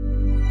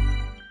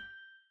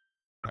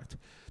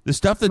 The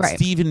stuff that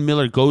Stephen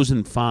Miller goes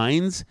and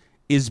finds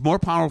is more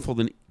powerful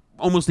than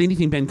almost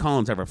anything Ben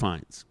Collins ever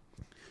finds.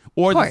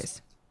 Or of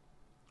course.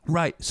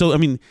 Right. So, I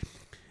mean,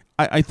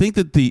 I think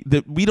that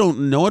that we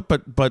don't know it,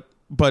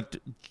 but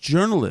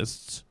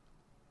journalists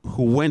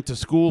who went to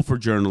school for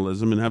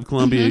journalism and have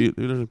Columbia,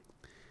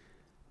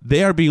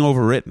 they are being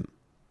overwritten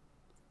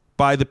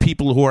by the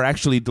people who are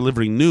actually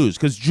delivering news.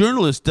 Because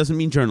journalist doesn't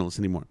mean journalists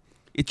anymore.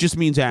 It just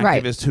means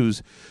activist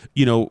who's,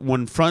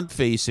 when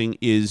front-facing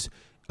is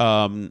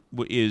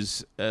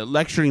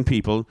lecturing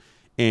people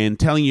and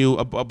telling you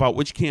about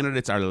which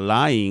candidates are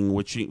lying,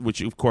 which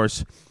of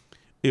course,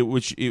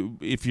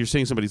 if you're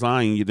saying somebody's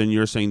lying, then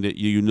you're saying that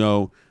you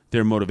know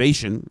their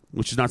motivation,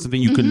 which is not something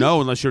you can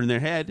know unless you're in their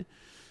head.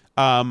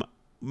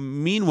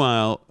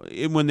 Meanwhile,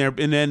 when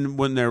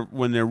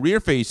they're rear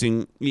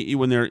facing,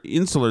 when they're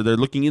insular, they're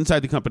looking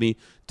inside the company,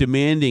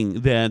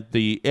 demanding that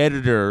the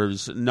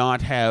editors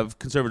not have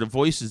conservative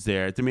voices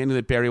there, demanding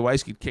that Barry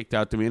Weiss get kicked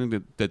out,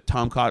 demanding that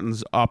Tom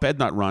Cotton's op-ed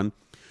not run.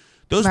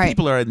 Those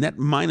people are a net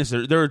minus.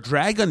 They're a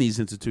drag on these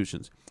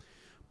institutions.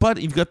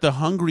 But you've got the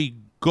hungry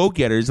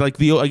go-getters,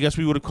 like I guess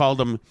we would have called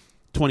them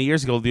 20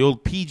 years ago, the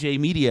old PJ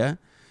media,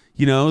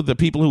 the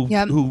people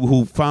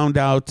who found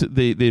out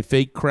the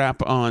fake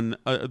crap on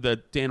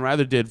that Dan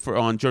Rather did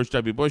on George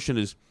W. Bush in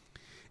his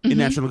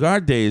National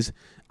Guard days.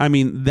 I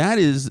mean, that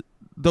is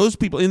those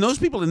people. And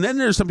then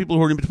there's some people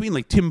who are in between,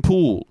 like Tim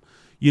Pool,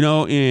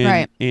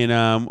 and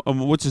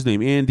what's his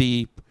name?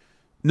 Andy.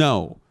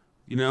 No,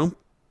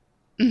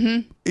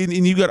 And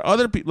you've got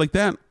other people like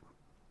that,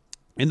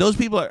 and those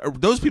people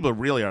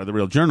really are the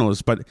real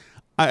journalists, but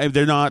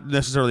they're not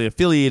necessarily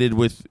affiliated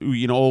with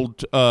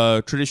old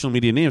traditional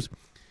media names.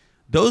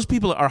 Those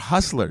people are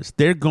hustlers.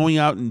 They're going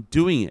out and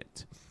doing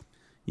it,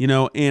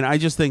 And I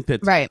just think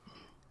that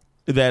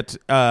that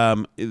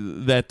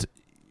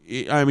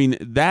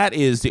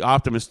is the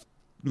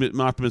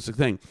optimistic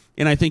thing,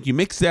 and I think you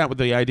mix that with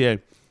the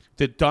idea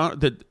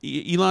that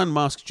Elon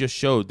Musk just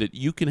showed that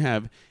you can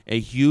have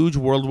a huge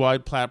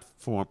worldwide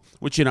platform,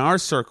 which in our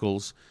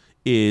circles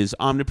is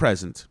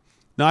omnipresent.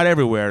 Not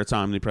everywhere it's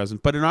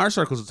omnipresent, but in our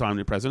circles it's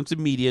omnipresent. It's a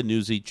media,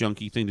 newsy,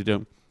 junky thing to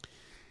do.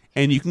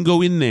 And you can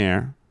go in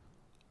there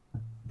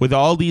with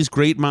all these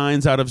great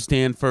minds out of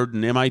Stanford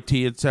and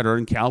MIT, et cetera,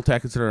 and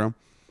Caltech, et cetera.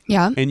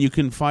 Yeah. And you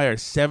can fire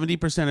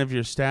 70% of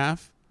your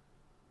staff,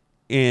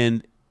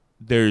 and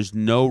there's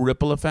no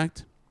ripple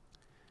effect,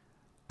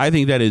 I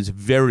think that is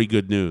very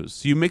good news.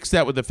 So you mix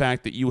that with the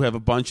fact that you have a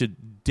bunch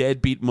of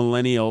deadbeat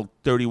millennial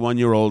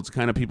 31-year-olds,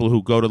 kind of people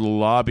who go to the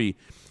lobby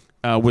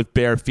with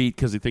bare feet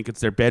because they think it's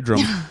their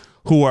bedroom,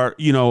 who are,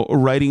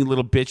 writing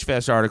little bitch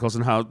fest articles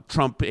on how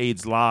Trump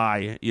aides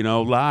lie.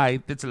 Lie,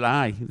 it's a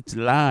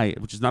lie,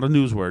 which is not a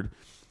news word.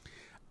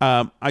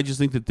 I just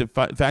think that the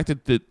fact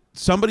that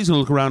somebody's going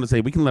to look around and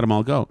say, we can let them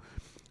all go.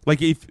 Like,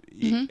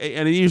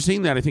 and you're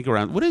seeing that, I think,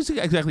 around. What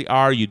exactly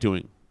are you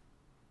doing?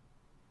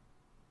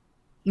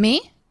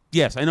 Me?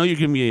 Yes, I know you're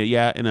giving me a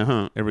yeah and a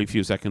huh every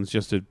few seconds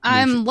just to.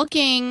 I'm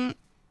looking.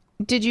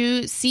 Did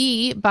you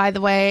see, by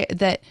the way,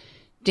 that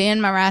Dan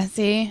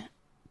Marassi,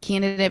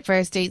 candidate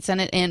for state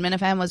senate and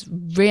Minifem, was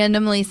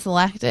randomly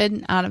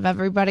selected out of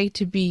everybody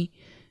to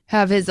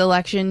have his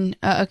election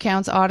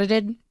accounts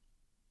audited?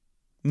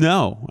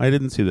 No, I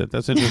didn't see that.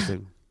 That's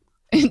interesting.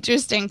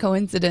 Interesting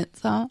coincidence,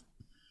 huh?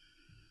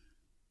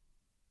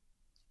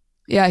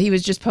 Yeah, he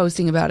was just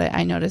posting about it.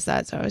 I noticed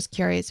that, so I was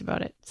curious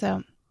about it.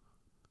 So,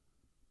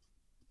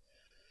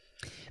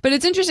 but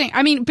it's interesting.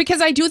 I mean,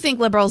 because I do think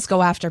liberals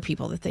go after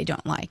people that they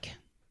don't like.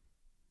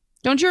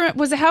 Don't you?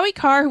 Was it Howie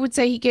Carr who would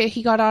say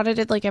he got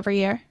audited like every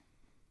year?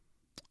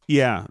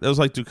 Yeah, that was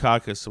like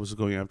Dukakis was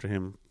going after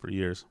him for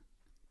years.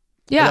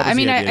 Yeah, I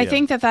mean, I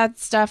think that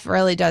stuff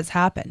really does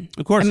happen.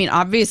 Of course. I mean,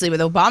 obviously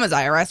with Obama's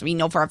IRS, we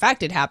know for a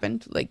fact it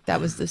happened. Like,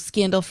 that was the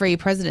scandal-free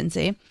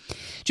presidency.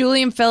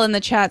 Julie and Phil in the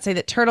chat say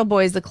that Turtle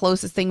Boy is the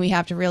closest thing we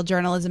have to real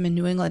journalism in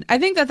New England. I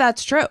think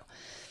that's true.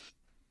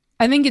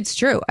 I think it's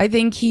true. I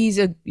think he's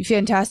a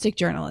fantastic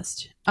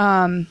journalist.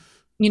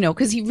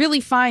 Because he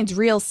really finds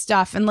real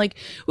stuff. And like,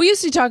 we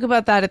used to talk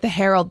about that at the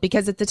Herald,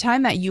 because at the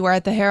time that you were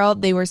at the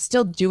Herald, they were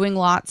still doing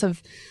lots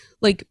of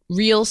like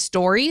real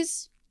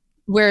stories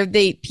where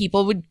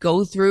people would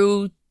go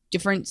through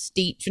different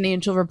state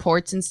financial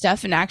reports and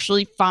stuff and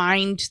actually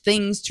find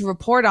things to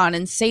report on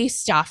and say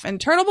stuff.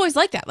 And Turtle Boy's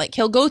like that. Like,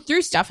 he'll go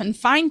through stuff and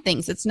find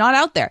things that's not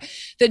out there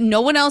that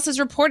no one else has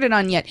reported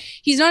on yet.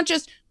 He's not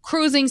just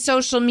cruising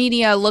social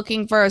media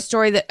looking for a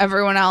story that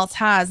everyone else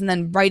has and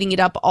then writing it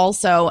up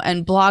also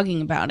and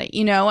blogging about it,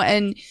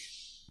 and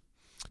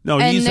no,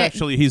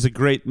 he's a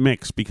great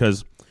mix,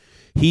 because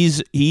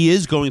he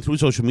is going through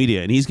social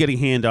media and he's getting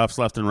handoffs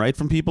left and right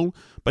from people,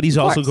 but he's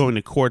also going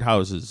to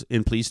courthouses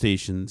and police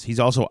stations. He's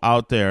also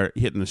out there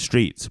hitting the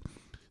streets.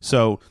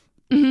 So,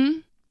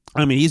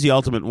 I mean, he's the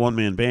ultimate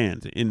one-man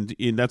band, and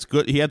that's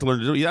good. He had to learn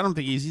to do it. I don't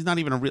think he's not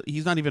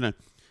even a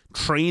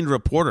trained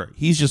reporter.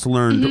 He's just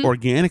learned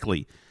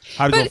organically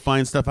how to go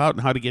find stuff out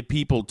and how to get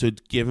people to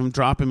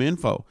drop him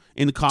info.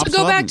 And the cops to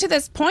go back to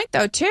this point,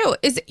 though, too,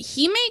 is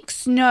he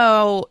makes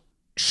no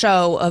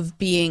show of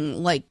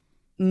being like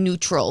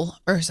neutral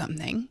or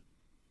something.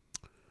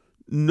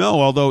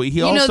 No, although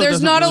he also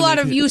there's not really a lot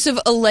of use of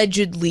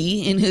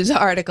allegedly in his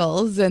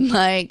articles and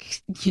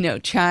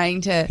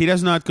trying to. He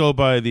does not go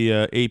by the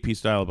AP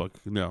style book.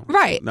 No,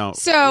 right? No,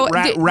 so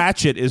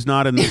Ratchet is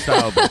not in the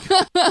style book.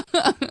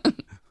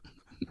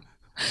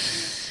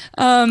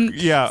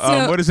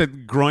 What is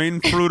it?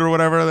 Groin fruit or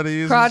whatever that he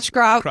uses?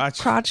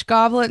 Crotch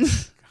goblin.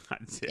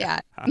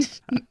 Yeah.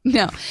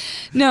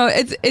 No,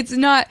 it's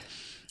not.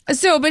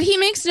 So, but he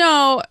makes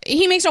no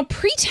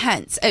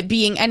pretense at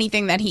being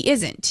anything that he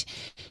isn't.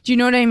 Do you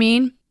know what I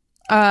mean?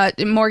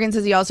 Morgan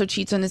says he also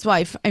cheats on his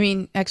wife. I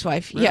mean,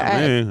 ex-wife. Yeah.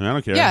 I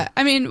don't care. Yeah.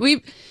 I mean, Tom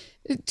and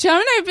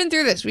I have been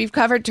through this. We've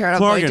covered Turtle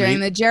Boy during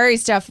the Jerry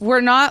stuff.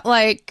 We're not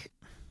like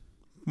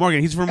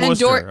Morgan. He's from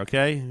Worcester.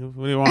 Okay.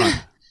 What do you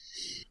want?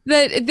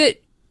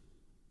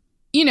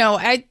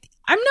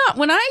 I'm not,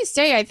 when I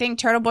say I think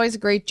Turtle Boy's a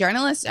great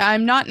journalist,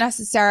 I'm not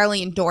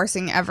necessarily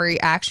endorsing every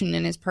action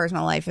in his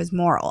personal life as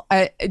moral.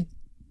 I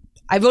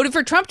voted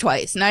for Trump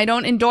twice, and I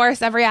don't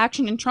endorse every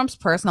action in Trump's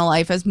personal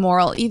life as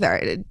moral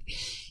either.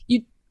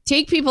 You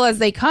take people as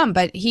they come,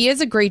 but he is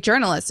a great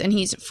journalist, and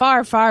he's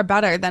far, far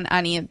better than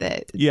any of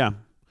the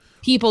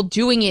people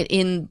doing it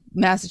in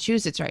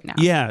Massachusetts right now.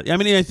 Yeah. I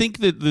mean, I think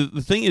that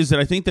the thing is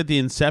that I think that the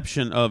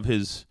inception of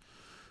his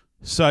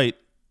site,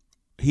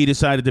 he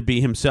decided to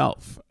be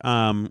himself.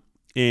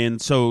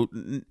 And so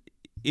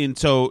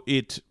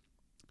it's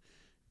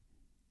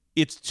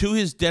to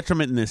his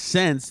detriment in the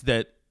sense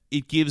that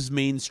it gives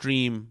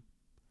mainstream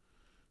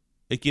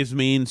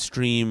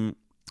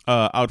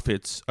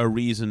outfits a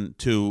reason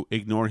to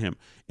ignore him,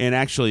 and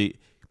actually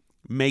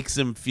makes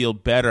them feel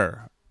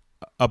better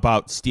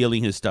about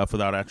stealing his stuff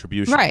without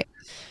attribution. Right.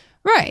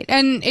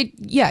 And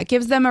it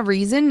gives them a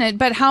reason.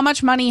 But how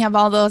much money have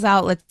all those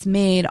outlets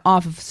made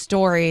off of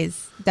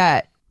stories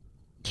that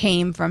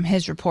came from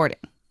his reporting?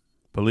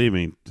 Believe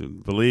me,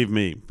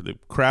 the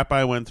crap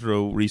I went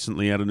through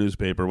recently at a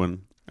newspaper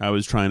when I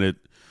was trying to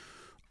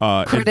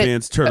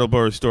advance Turtle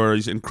Boy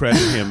stories and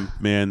credit him,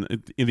 man,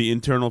 in the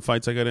internal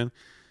fights I got in,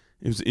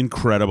 it was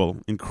incredible.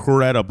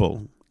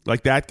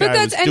 Like, that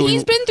guy was doing... And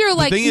he's been through,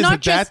 like, the thing is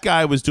that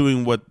guy was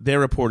doing what their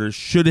reporters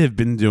should have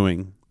been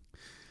doing,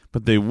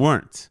 but they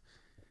weren't.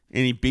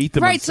 And he beat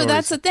them. Right, so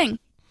that's the thing.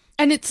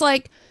 And it's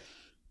like,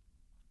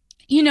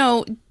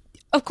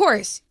 of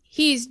course,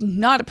 he's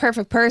not a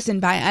perfect person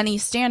by any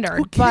standard.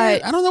 Who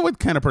cares? But I don't know what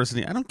kind of person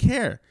he is. I don't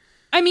care.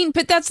 I mean,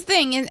 but that's the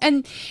thing,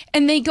 and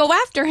they go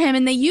after him,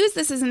 and they use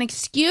this as an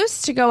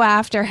excuse to go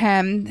after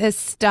him. This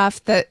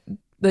stuff that,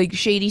 like,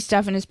 shady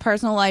stuff in his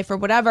personal life or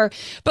whatever.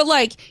 But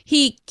like,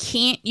 he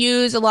can't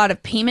use a lot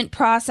of payment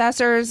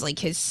processors. Like,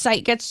 his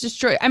site gets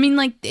destroyed. I mean,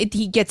 like,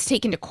 he gets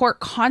taken to court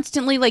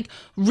constantly. Like,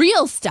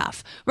 real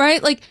stuff,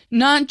 right? Like,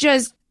 not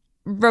just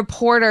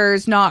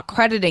reporters not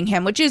crediting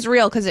him, which is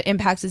real because it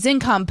impacts his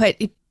income,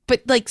 but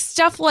like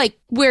stuff like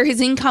where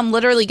his income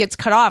literally gets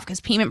cut off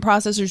because payment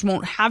processors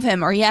won't have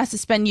him, or he has to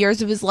spend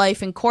years of his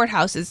life in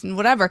courthouses and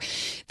whatever,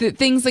 the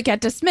things that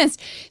get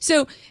dismissed.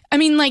 So, I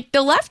mean, like,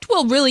 the left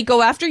will really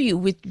go after you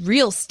with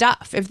real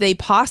stuff if they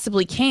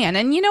possibly can.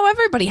 And, you know,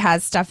 everybody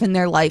has stuff in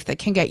their life that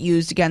can get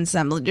used against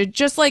them.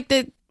 Just like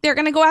they're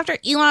going to go after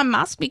Elon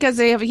Musk because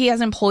he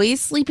has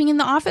employees sleeping in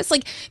the office.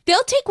 Like,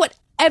 they'll take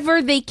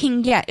whatever they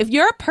can get. If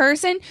you're a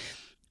person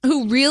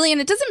who really,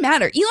 and it doesn't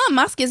matter, Elon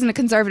Musk isn't a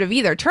conservative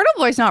either. Turtle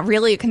Boy's not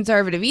really a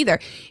conservative either.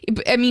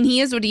 I mean, he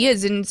is what he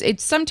is, and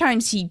it's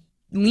sometimes he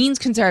leans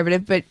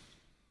conservative, but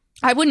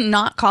I would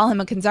not call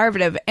him a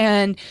conservative.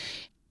 And,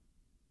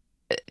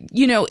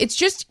 you know, it's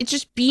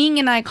just being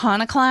an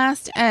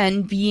iconoclast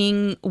and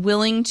being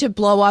willing to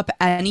blow up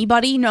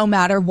anybody no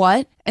matter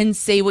what, and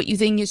say what you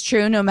think is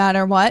true no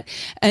matter what,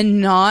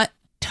 and not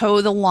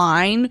toe the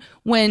line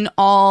when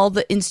all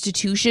the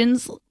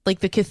institutions,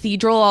 like the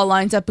cathedral, all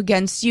lines up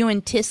against you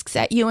and tisks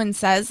at you and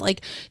says, like,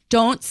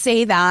 don't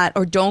say that,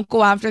 or don't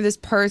go after this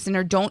person,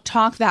 or don't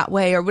talk that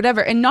way, or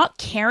whatever. And not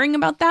caring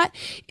about that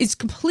is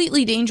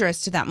completely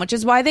dangerous to them, which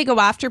is why they go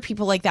after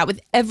people like that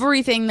with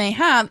everything they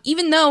have,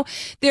 even though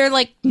they're,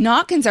 like,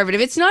 not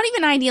conservative. It's not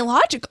even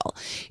ideological.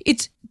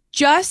 It's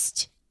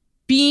just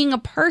being a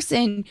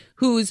person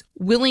who's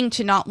willing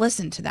to not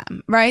listen to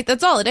them, right?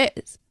 That's all it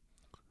is.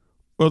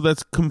 Well,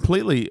 that's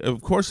completely,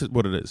 of course,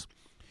 what it is.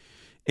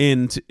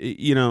 And,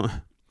 you know,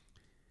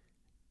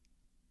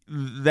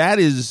 that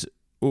is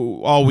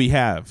all we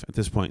have at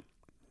this point.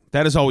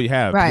 That is all we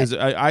have. Right. Because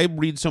I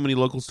read so many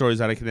local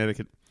stories out of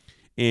Connecticut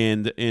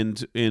and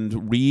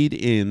read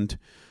and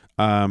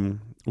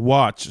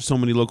watch so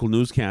many local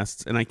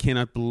newscasts, and I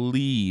cannot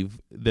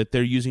believe that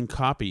they're using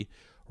copy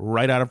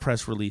right out of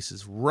press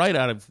releases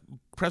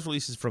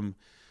from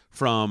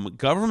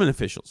government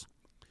officials,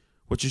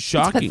 which is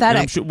shocking.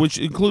 And which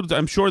includes,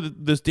 I'm sure,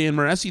 that this Dan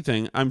Moresi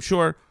thing. I'm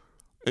sure.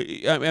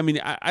 I mean,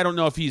 I don't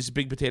know if he's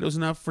big potatoes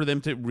enough for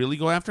them to really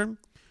go after him.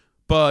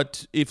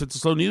 But if it's a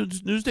slow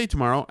news day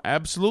tomorrow,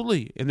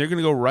 absolutely, and they're going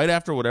to go right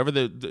after whatever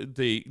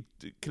the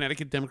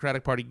Connecticut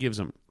Democratic Party gives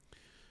them,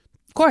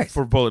 of course,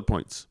 for bullet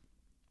points.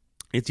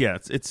 It's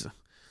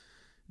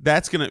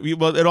that's gonna.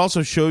 Well, it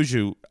also shows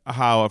you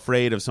how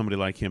afraid of somebody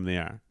like him they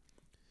are.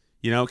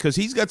 You know, because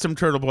he's got some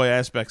Turtle Boy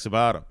aspects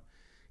about him.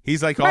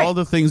 He's like all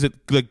the things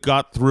that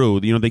got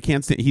through. You know, they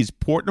can't say he's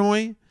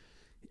Portnoy,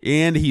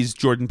 and he's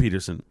Jordan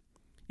Peterson,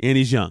 and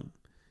he's young.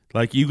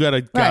 Like, you got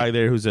a guy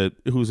there who's a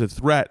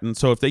threat, and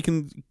so if they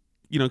can,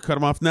 you know, cut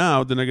him off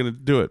now, then they're going to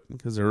do it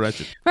because they're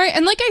wretched. Right,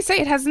 and like I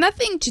say, it has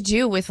nothing to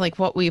do with, like,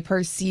 what we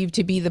perceive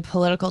to be the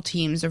political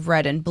teams of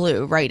red and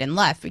blue, right and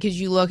left, because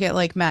you look at,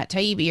 like, Matt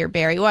Taibbi or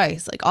Barry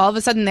Weiss, like, all of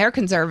a sudden they're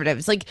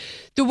conservatives. Like,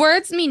 the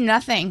words mean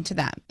nothing to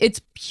them. It's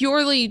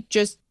purely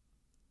just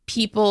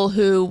people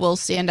who will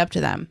stand up to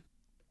them.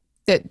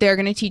 That they're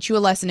going to teach you a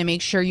lesson to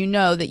make sure you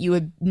know that you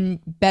would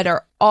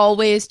better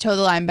always toe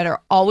the line, better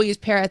always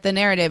parrot the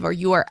narrative, or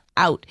you are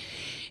out.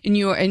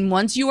 And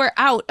once you are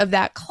out of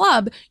that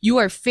club, you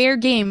are fair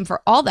game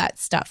for all that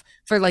stuff,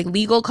 for, like,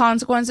 legal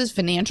consequences,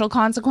 financial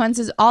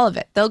consequences, all of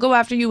it. They'll go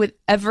after you with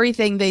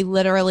everything they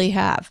literally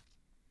have.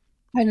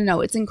 I don't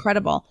know. It's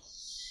incredible.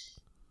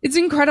 It's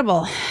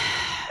incredible.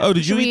 Oh,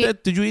 did you eat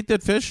that? Did you eat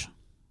that fish?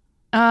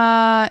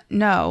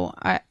 No.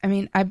 I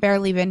mean, I've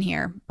barely been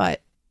here,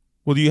 but.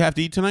 Well, do you have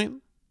to eat tonight?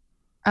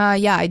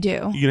 Yeah, I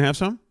do. You gonna have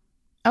some?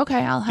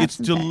 Okay, I'll have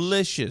some. It's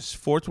delicious.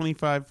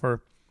 $4.25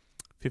 for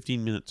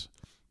 15 minutes.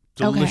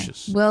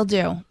 Delicious. Okay, will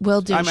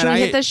do. I mean, should we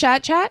hit the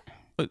chat?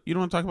 You don't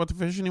want to talk about the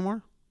fish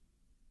anymore?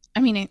 I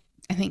mean,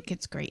 I think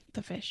it's great,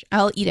 the fish.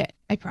 I'll eat it.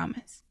 I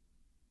promise.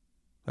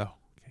 Oh,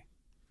 okay.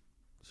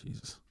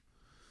 Jesus.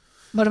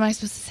 What am I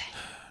supposed to say?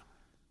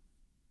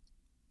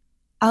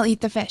 I'll eat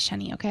the fish,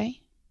 honey,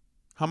 okay?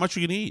 How much are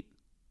you going to eat?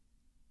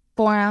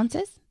 4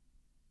 ounces.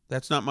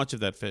 That's not much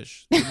of that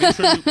fish. Make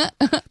sure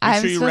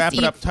you wrap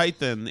it up tight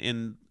then,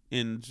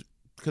 and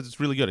because it's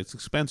really good. It's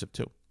expensive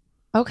too.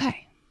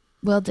 Okay,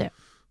 will do.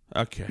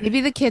 Okay.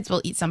 Maybe the kids will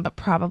eat some, but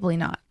probably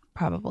not.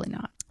 Probably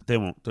not. They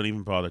won't. Don't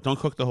even bother. Don't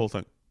cook the whole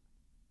thing.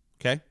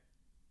 Okay?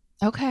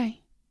 Okay.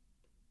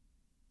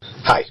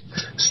 Hi,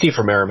 Steve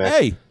from Merrimack.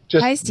 Hey.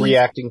 Just Hi, Steve.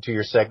 Reacting to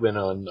your segment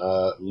on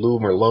Lou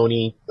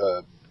Merloni,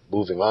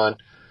 moving on.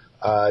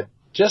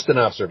 Just an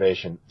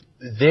observation.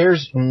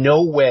 There's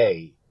no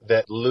way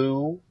that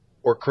Lou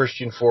or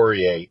Christian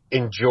Fourier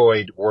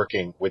enjoyed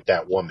working with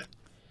that woman.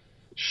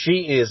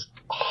 She is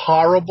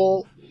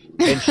horrible,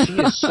 and she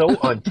is so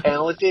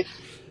untalented,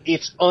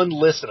 it's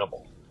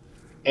unlistenable.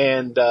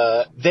 And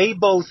they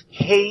both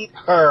hate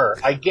her,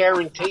 I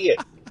guarantee it.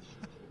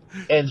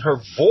 And her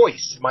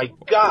voice, my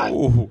God.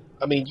 Ooh.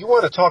 I mean, you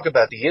want to talk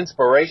about the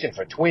inspiration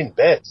for twin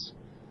beds.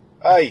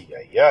 Ay,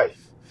 ay, ay.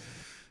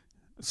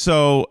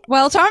 So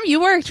Well, Tom,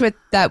 you worked with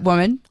that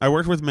woman. I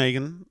worked with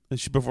Megan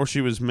before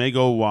she was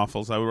Mago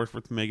Waffles. I worked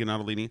with Megan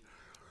Ottolini.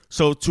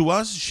 So to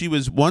us, she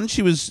was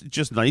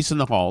just nice in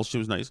the halls. She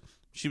was nice.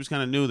 She was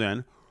kind of new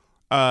then.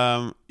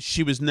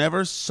 She was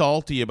never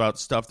salty about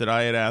stuff that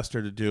I had asked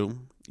her to do.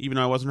 Even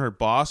though I wasn't her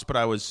boss, but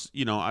I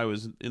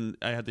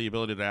had the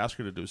ability to ask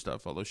her to do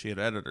stuff, although she had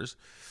editors.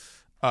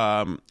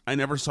 I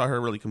never saw her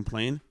really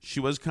complain.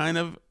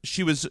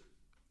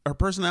 Her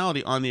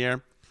personality on the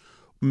air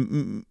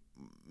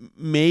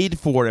made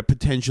for a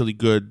potentially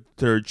good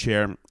third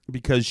chair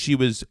because she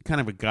was kind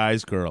of a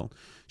guy's girl.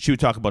 She would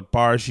talk about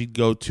bars she'd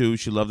go to.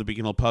 She loved the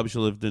Beacon Hill pub. She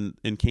lived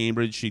in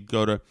Cambridge. She'd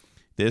go to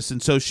this.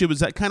 And so she was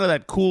that kind of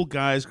that cool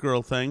guy's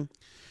girl thing.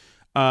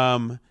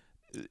 I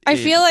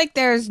feel like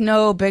there's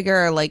no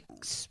bigger like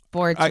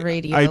sports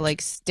radio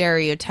like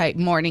stereotype,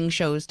 morning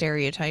show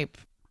stereotype.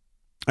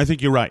 I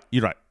think you're right.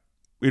 You're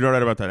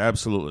right about that.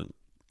 Absolutely.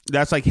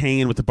 That's like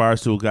hanging with the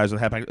Barstool guys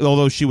with hat.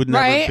 Although she would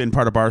never have been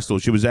part of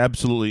Barstool. She was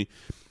absolutely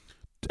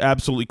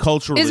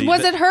culturally.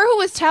 Was it her who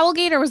was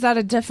Towelgate, or was that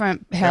a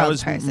different Herald That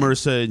was person?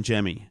 Mercer and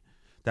Jemmy.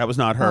 That was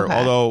not her. Okay.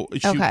 Although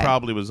she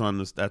probably was on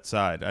that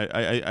side.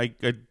 I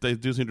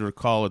do seem to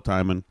recall a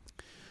time when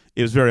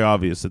it was very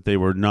obvious that they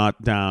were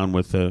not down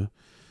with the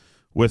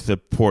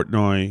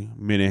Portnoy,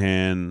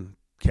 Minahan,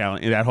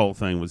 Callan. That whole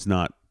thing was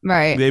not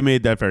right. They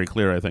made that very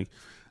clear, I think.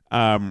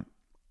 And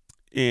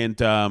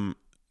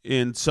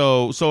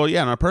so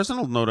yeah. On a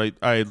personal note,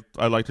 I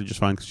liked her just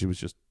fine because she was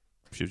just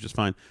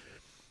fine.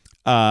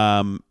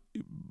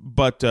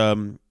 But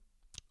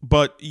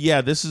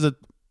yeah, this is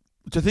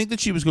to think that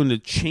she was going to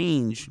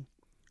change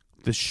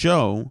the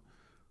show.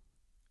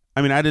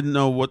 I mean, I didn't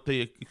know what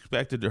they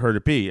expected her to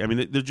be. I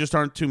mean, there just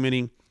aren't too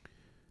many.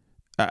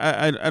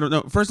 I don't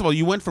know. First of all,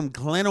 you went from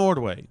Glenn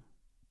Ordway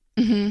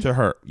to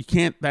her. You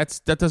can't. That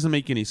doesn't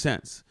make any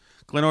sense.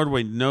 Glenn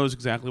Ordway knows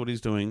exactly what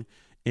he's doing,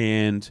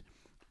 and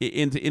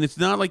it's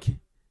not like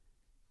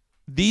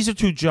these are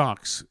two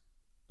jocks,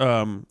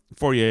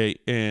 Fourier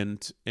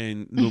and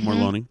Lou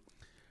Merloni,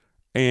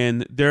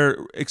 and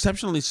they're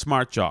exceptionally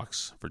smart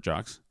jocks,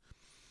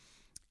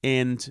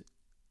 and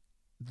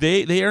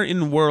they are in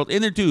the world,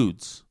 and they're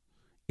dudes,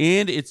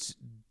 and it's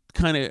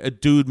kind of a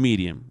dude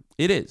medium.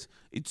 It is.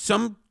 It's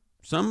some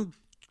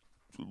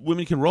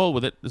women can roll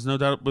with it. There's no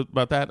doubt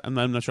about that. I'm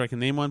not sure I can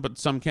name one, but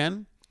some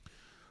can.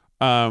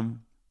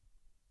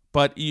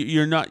 But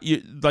you're not.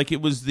 Like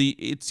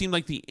it seemed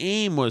like the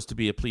aim was to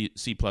be a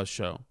C+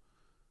 show.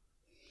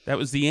 That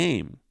was the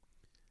aim.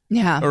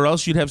 Yeah. Or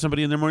else you'd have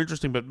somebody in there more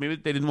interesting. But maybe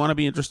they didn't want to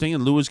be interesting,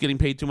 and Lou was getting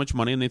paid too much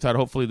money, and they thought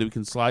hopefully that we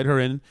can slide her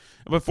in.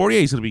 But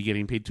Fourier's going to be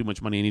getting paid too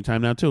much money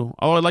anytime now too.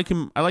 Oh, I like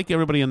him. I like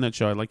everybody on that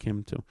show. I like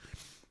him too.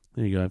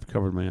 There you go. I've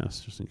covered my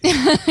ass just in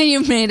case. You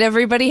made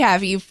everybody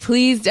happy. You've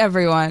pleased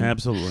everyone.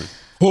 Absolutely.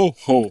 Ho,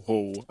 ho,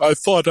 ho. I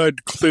thought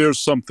I'd clear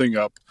something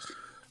up.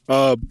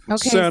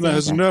 Santa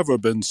has never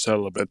been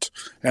celibate.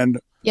 And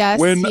yes,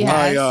 when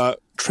I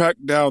track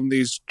down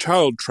these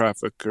child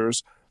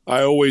traffickers,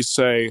 I always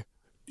say,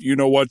 you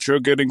know what you're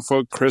getting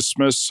for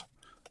Christmas?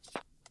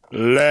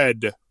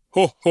 Lead.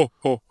 Ho, ho,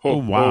 ho, ho. Oh,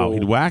 wow. Ho.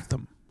 He'd whacked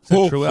them. Is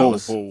that true,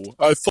 Alice? Ho.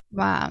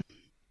 Wow.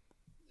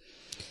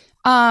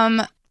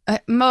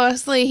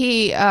 Mostly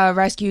he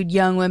rescued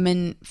young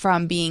women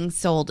from being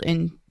sold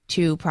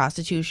into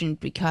prostitution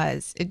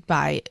because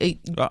he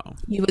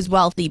was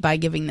wealthy by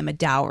giving them a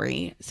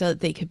dowry so that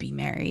they could be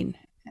married.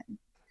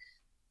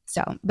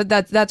 So, but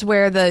that's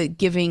where the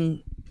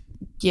giving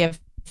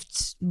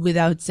gifts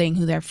without saying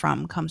who they're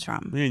from comes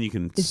from. Man, you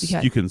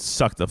can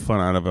suck the fun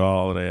out of it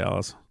all today,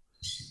 Alice.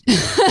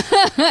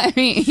 I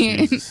mean,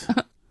 Jesus.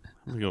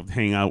 I'm gonna go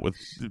hang out with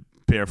the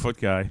barefoot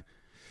guy.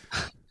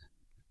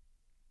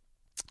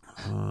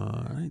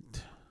 All right.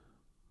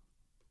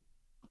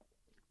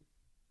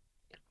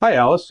 Hi,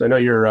 Alice. I know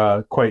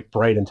you're quite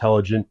bright,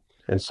 intelligent,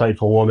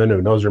 insightful woman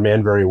who knows her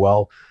man very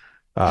well,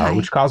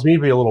 which caused me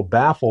to be a little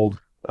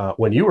baffled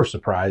when you were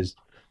surprised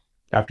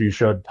after you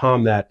showed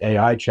Tom that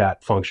AI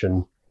chat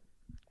function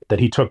that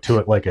he took to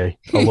it like a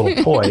little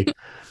toy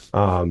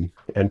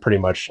and pretty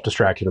much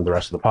distracted him the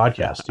rest of the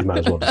podcast. You might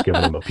as well just give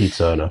him a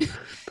pizza and a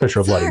picture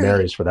of Bloody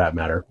Marys for that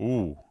matter.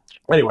 Ooh.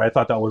 Anyway, I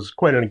thought that was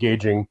quite an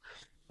engaging,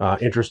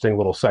 interesting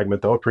little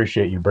segment, though.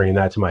 Appreciate you bringing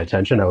that to my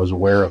attention. I was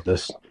aware of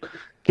this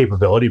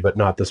capability, but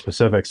not the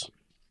specifics.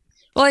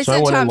 Well, I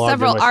sent Tom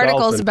several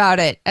articles about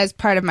it as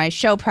part of my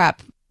show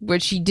prep,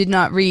 which he did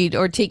not read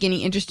or take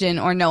any interest in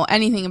or know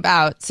anything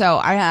about. So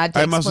I had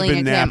to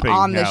explain it to him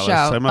on the show.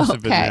 I must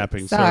have been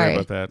napping. Sorry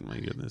about that. My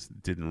goodness.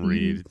 Didn't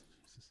read.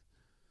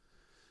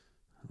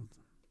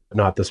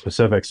 Not the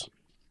specifics.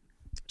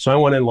 So I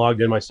went in,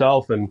 logged in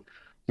myself, and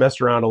messed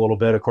around a little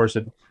bit. Of course,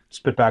 it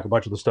spit back a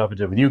bunch of the stuff it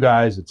did with you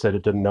guys. It said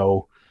it didn't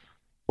know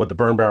what the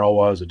burn barrel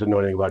was. It didn't know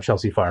anything about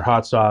Chelsea Fire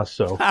hot sauce.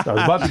 So I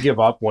was about to give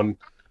up when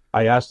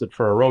I asked it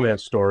for a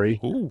romance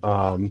story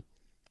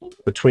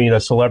between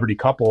a celebrity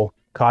couple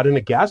caught in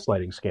a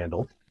gaslighting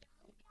scandal.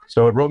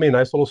 So it wrote me a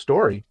nice little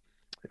story.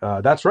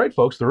 That's right,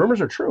 folks. The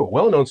rumors are true. A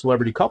well-known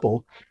celebrity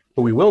couple,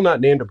 who we will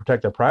not name to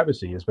protect their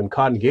privacy, has been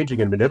caught engaging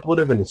in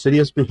manipulative and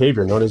insidious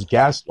behavior known as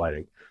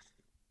gaslighting.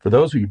 For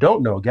those who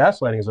don't know,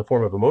 gaslighting is a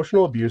form of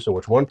emotional abuse in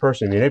which one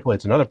person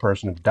manipulates another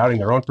person into doubting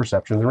their own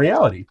perceptions and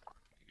reality.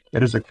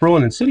 It is a cruel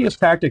and insidious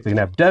tactic that can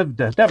have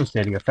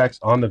devastating effects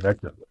on the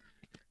victim.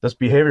 This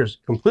behavior is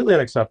completely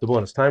unacceptable,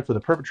 and it's time for the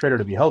perpetrator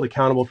to be held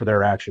accountable for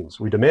their actions.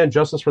 We demand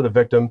justice for the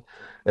victim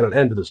and an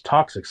end to this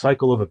toxic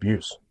cycle of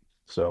abuse.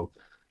 So,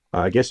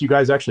 I guess you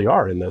guys actually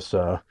are in this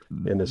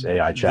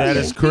AI chat. That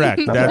is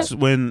correct. That's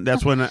when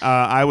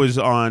I was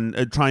on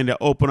trying to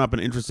open up an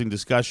interesting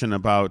discussion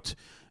about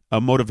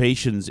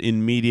motivations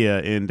in media,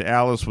 and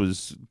Alice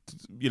was,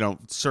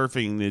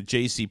 surfing the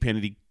J.C.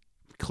 Penney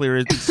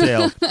clearance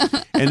sale,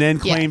 and then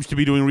claims to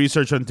be doing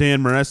research on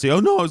Dan Moresi. Oh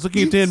no, I was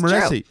looking at Dan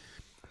Moresi.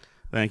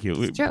 Thank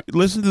you.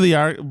 Listen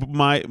to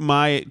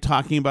my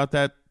talking about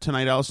that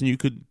tonight, Alice, and you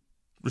could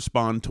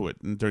respond to it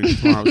during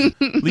tomorrow's.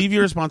 Leave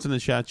your response in the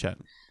chat.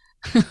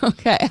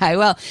 Okay, I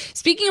will.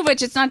 Speaking of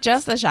which, it's not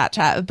just the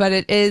chat, but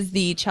it is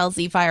the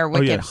Chelsea Fire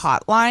Wicked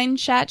Hotline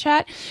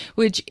chat,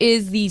 which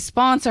is the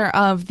sponsor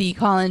of the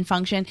call-in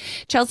function.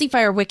 Chelsea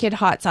Fire Wicked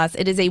Hot Sauce.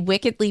 It is a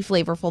wickedly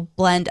flavorful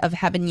blend of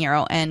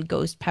habanero and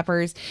ghost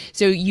peppers.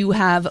 So you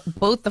have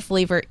both the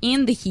flavor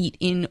and the heat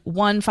in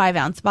one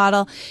 5-ounce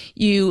bottle.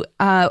 You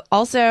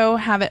also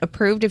have it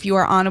approved if you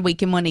are on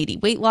Awaken 180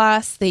 weight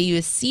loss. They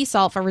use sea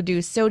salt for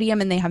reduced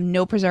sodium, and they have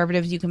no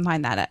preservatives. You can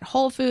find that at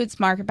Whole Foods,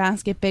 Market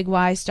Basket, Big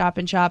Y, Stop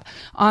and Shop,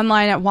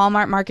 online at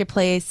Walmart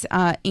Marketplace,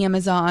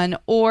 Amazon,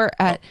 or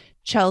at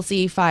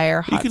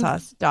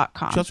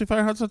ChelseaFireHotSauce.com.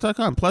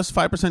 ChelseaFireHotSauce.com. Plus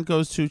 5%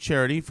 goes to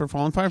charity for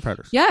fallen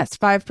firefighters. Yes,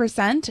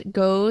 5%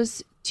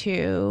 goes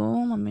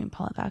to, let me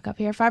pull it back up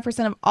here,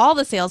 5% of all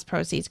the sales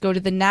proceeds go to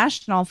the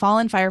National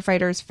Fallen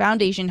Firefighters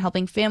Foundation,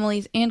 helping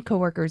families and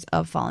coworkers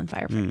of fallen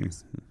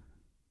firefighters.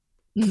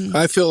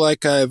 I feel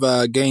like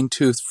I've gained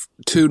two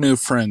new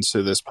friends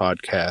through this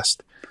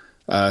podcast,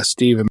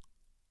 Steve and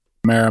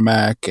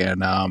Merrimack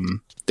and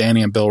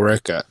Danny and Bill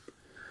Ricca.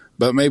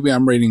 But maybe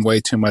I'm reading way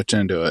too much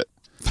into it.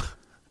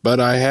 But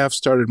I have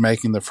started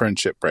making the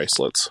friendship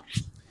bracelets.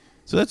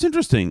 So that's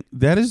interesting.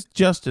 That is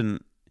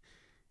Justin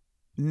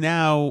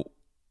now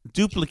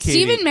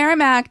duplicating. Stephen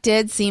Merrimack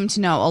did seem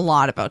to know a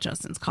lot about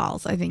Justin's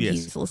calls. I think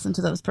he's listened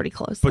to those pretty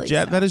closely. But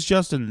that is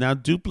Justin now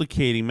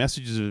duplicating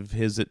messages of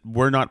his that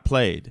were not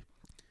played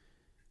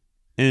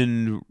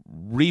and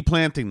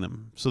replanting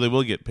them so they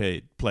will get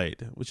played,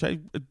 which I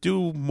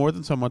do more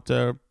than somewhat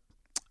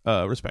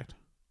respect.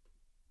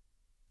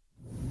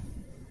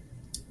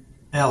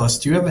 Alice,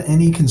 do you have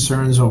any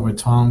concerns over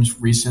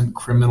Tom's recent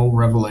criminal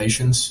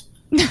revelations?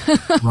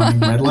 Running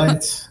red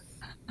lights?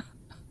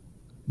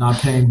 Not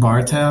paying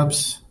bar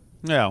tabs?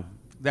 No,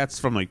 that's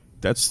from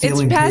that's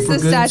it's past the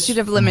statute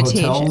of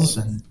limitations.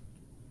 And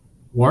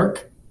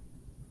work?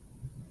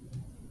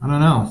 I don't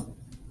know.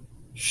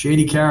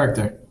 Shady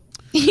character.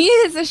 He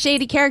is a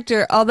shady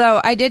character,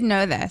 although I did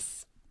know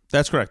this.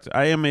 That's correct.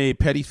 I am a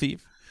petty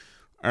thief.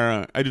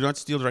 I do not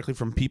steal directly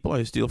from people.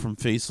 I steal from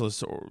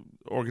faceless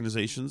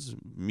organizations,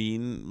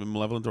 mean,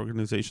 malevolent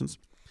organizations,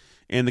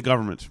 and the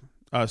government,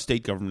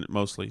 state government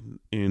mostly,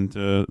 and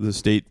the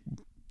state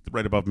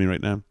right above me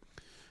right now,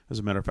 as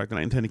a matter of fact. And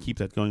I intend to keep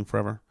that going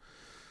forever.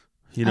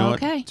 You know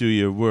what? Do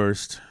your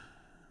worst.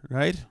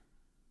 Right?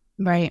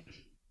 Right.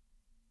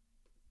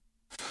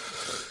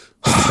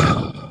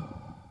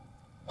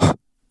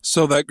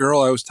 So that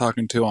girl I was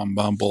talking to on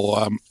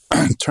Bumble,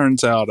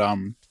 turns out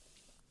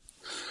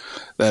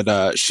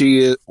that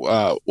she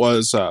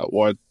was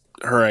what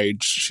her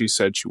age she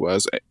said she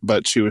was,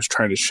 but she was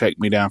trying to shake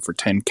me down for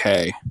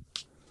 $10K.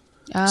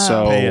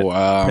 So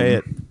pay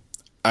it.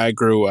 I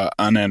grew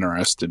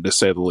uninterested, to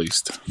say the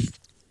least.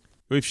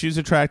 If she's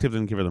attractive,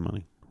 then give her the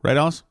money. Right,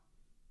 Alice?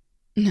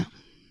 No.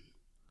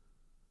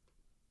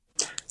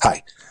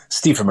 Hi,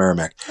 Steve from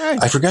Merrimack. Hi.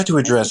 I forgot to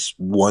address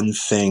one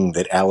thing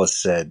that Alice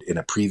said in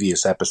a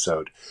previous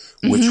episode,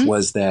 which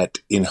was that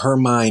in her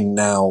mind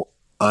now,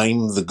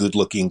 I'm the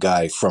good-looking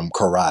guy from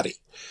Karate.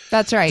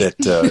 That's right. That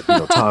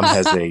Tom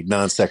has a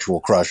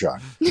non-sexual crush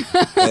on.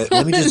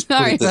 Let me just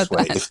put it this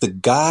way. If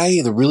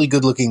the really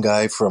good-looking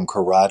guy from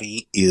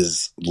Karate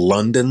is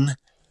London,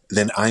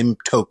 then I'm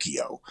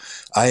Tokyo.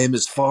 I am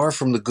as far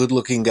from the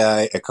good-looking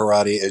guy at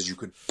Karate as you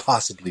could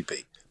possibly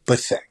be. But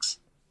thanks.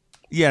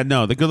 Yeah,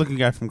 no, the good-looking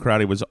guy from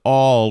Karate was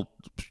all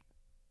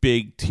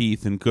big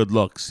teeth and good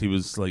looks. He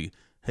was like,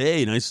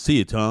 "Hey, nice to see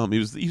you, Tom." He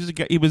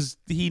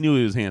knew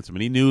he was handsome,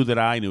 and he knew that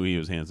I knew he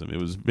was handsome.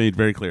 It was made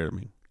very clear to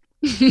me.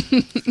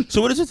 So,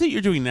 what is it that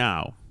you're doing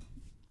now?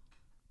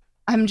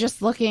 I'm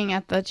just looking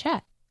at the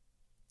chat.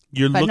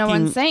 But no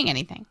one's saying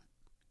anything.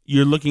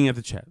 You're looking at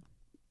the chat.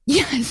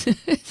 Yes.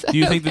 Do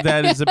you think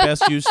that is the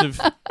best use of?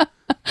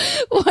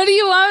 What do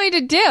you want me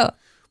to do?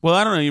 Well,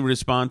 I don't know. You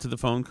respond to the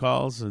phone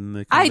calls and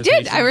the I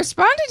did. I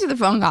responded to the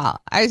phone call.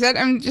 I said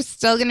I'm just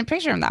still going to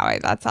picture him that way.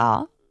 That's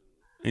all.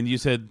 And you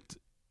said,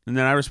 and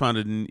then I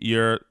responded, and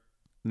you're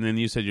And then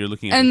you said you're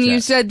looking at And the you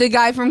chat. said the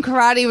guy from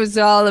karate was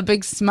all a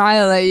big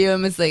smile at you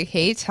and was like,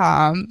 "Hey,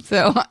 Tom."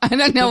 So I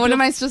don't know. What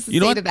am I supposed to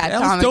say to that,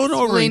 Alice, Tom? don't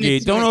Explain it overengage.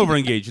 to Don't me.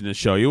 overengage in this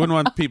show. You wouldn't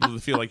want people to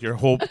feel like you're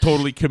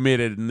totally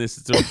committed in this.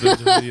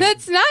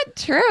 That's not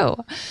true.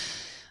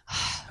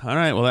 All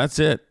right. Well, that's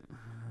it.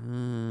 So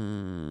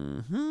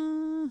I'm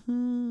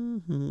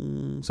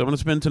going to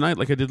spend tonight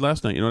like I did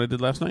last night. You know what I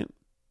did last night?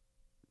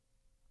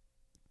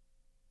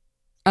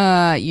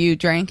 You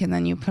drank and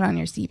then you put on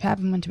your CPAP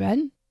and went to bed?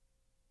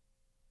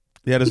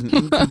 That is an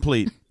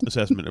incomplete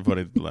assessment of what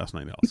I did last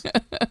night, Alice.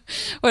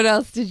 What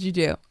else did you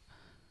do?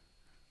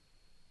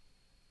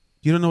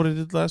 You don't know what I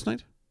did last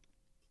night?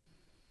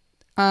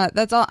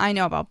 That's all I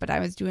know about, but I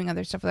was doing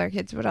other stuff with our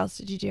kids. What else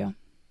did you do?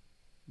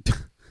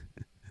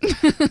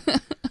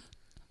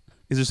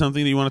 Is there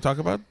something that you want to talk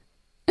about?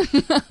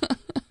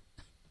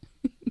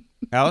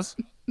 Alice?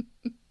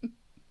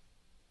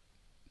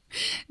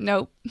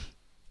 Nope.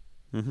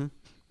 Mm-hmm.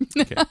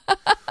 Okay.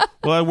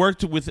 Well, I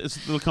worked with a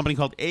little company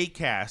called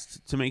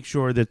Acast to make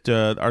sure that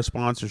our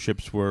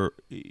sponsorships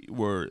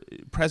were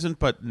present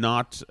but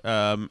not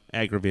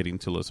aggravating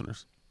to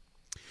listeners.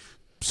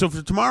 So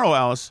for tomorrow,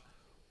 Alice,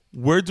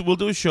 we'll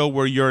do a show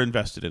where you're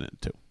invested in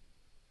it too.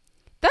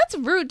 That's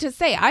rude to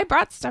say. I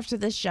brought stuff to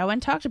this show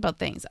and talked about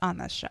things on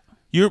this show.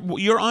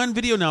 You're on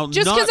video now.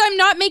 Just because I'm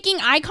not making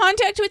eye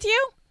contact with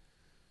you?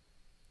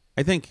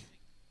 I think.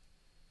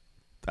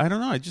 I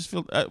don't know. I just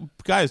feel,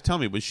 guys, tell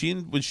me, was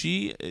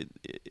she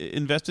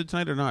invested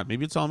tonight or not?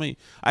 Maybe it's all me.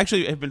 I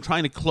actually have been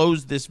trying to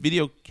close this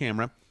video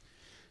camera,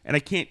 and I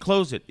can't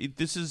close it.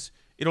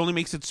 It only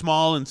makes it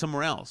small and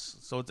somewhere else.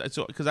 So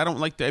because I don't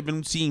like to. I've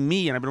been seeing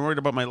me, and I've been worried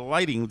about my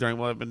lighting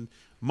while I've been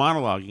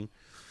monologuing.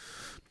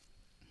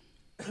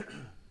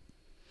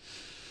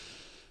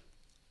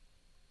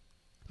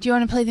 Do you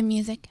want to play the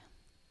music?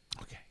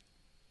 Okay.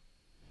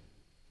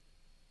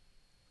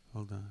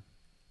 Hold on.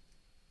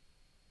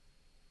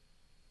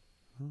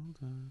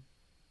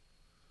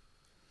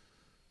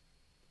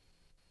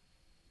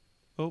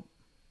 Oh,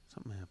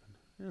 something happened.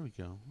 There we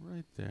go.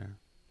 Right there.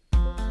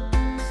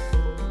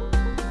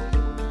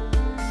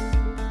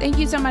 Thank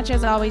you so much,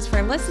 as always,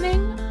 for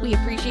listening. We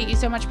appreciate you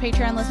so much,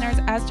 Patreon listeners.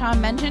 As Tom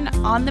mentioned,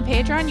 on the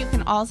Patreon, you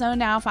can also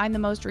now find the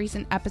most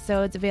recent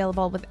episodes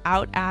available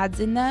without ads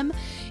in them.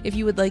 If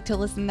you would like to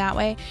listen that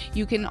way,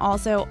 you can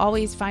also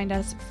always find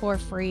us for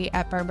free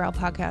at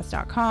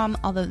burnbarrelpodcast.com.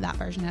 Although that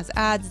version has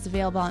ads, it's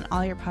available on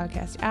all your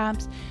podcast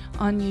apps,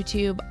 on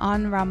YouTube,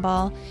 on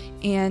Rumble,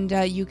 and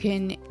you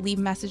can leave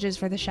messages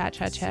for the Chat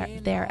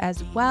there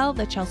as well.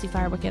 The Chelsea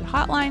Fire Wicked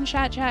hotline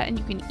Chat, and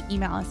you can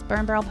email us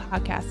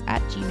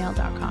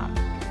burnbarrelpodcast@gmail.com.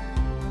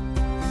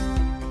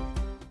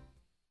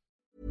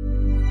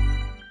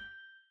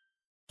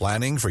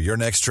 Planning for your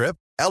next trip?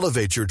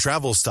 Elevate your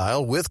travel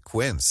style with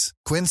Quince.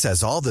 Quince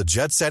has all the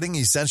jet-setting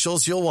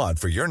essentials you'll want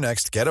for your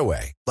next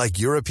getaway, like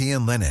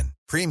European linen,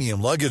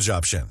 premium luggage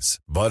options,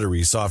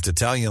 buttery soft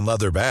Italian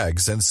leather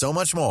bags, and so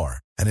much more.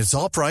 And it's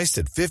all priced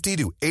at 50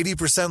 to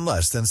 80%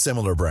 less than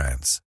similar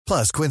brands.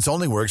 Plus, Quince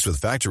only works with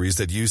factories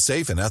that use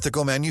safe and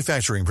ethical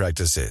manufacturing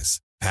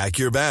practices. Pack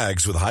your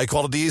bags with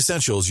high-quality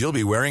essentials you'll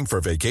be wearing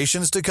for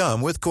vacations to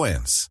come with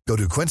Quince. Go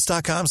to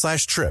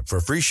quince.com/trip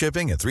for free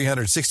shipping and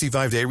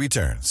 365-day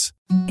returns.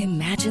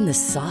 Imagine the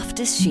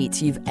softest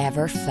sheets you've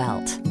ever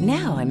felt.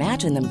 Now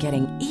imagine them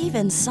getting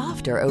even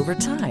softer over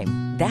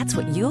time. That's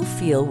what you'll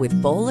feel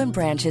with Boll &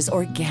 Branch's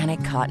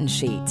organic cotton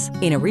sheets.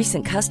 In a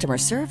recent customer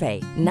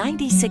survey,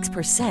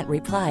 96%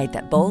 replied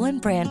that Boll &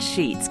 Branch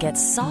sheets get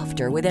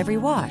softer with every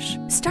wash.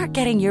 Start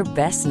getting your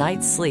best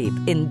night's sleep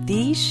in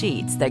these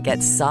sheets that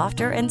get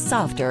softer and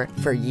softer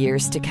for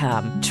years to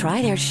come.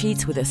 Try their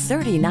sheets with a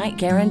 30-night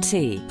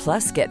guarantee.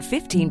 Plus, get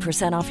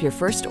 15% off your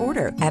first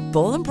order at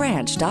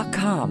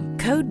bollandbranch.com.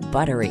 Code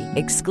BUTTERY.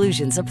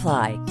 Exclusions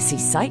apply. See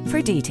site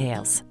for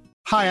details.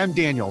 Hi, I'm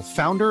Daniel,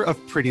 founder of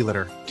Pretty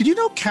Litter. Did you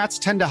know cats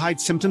tend to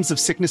hide symptoms of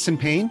sickness and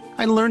pain?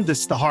 I learned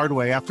this the hard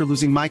way after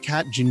losing my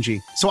cat,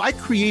 Gingy. So I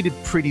created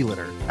Pretty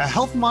Litter, a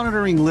health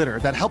monitoring litter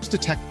that helps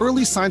detect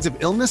early signs of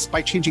illness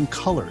by changing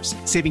colors,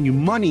 saving you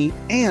money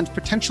and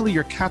potentially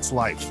your cat's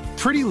life.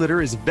 Pretty Litter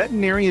is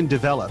veterinarian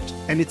developed,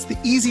 and it's the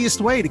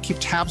easiest way to keep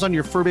tabs on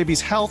your fur baby's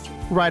health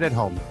right at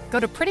home. Go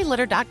to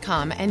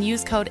prettylitter.com and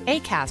use code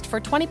ACAST for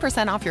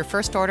 20% off your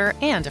first order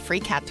and a free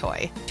cat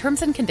toy.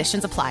 Terms and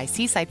conditions apply.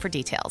 See site for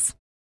details.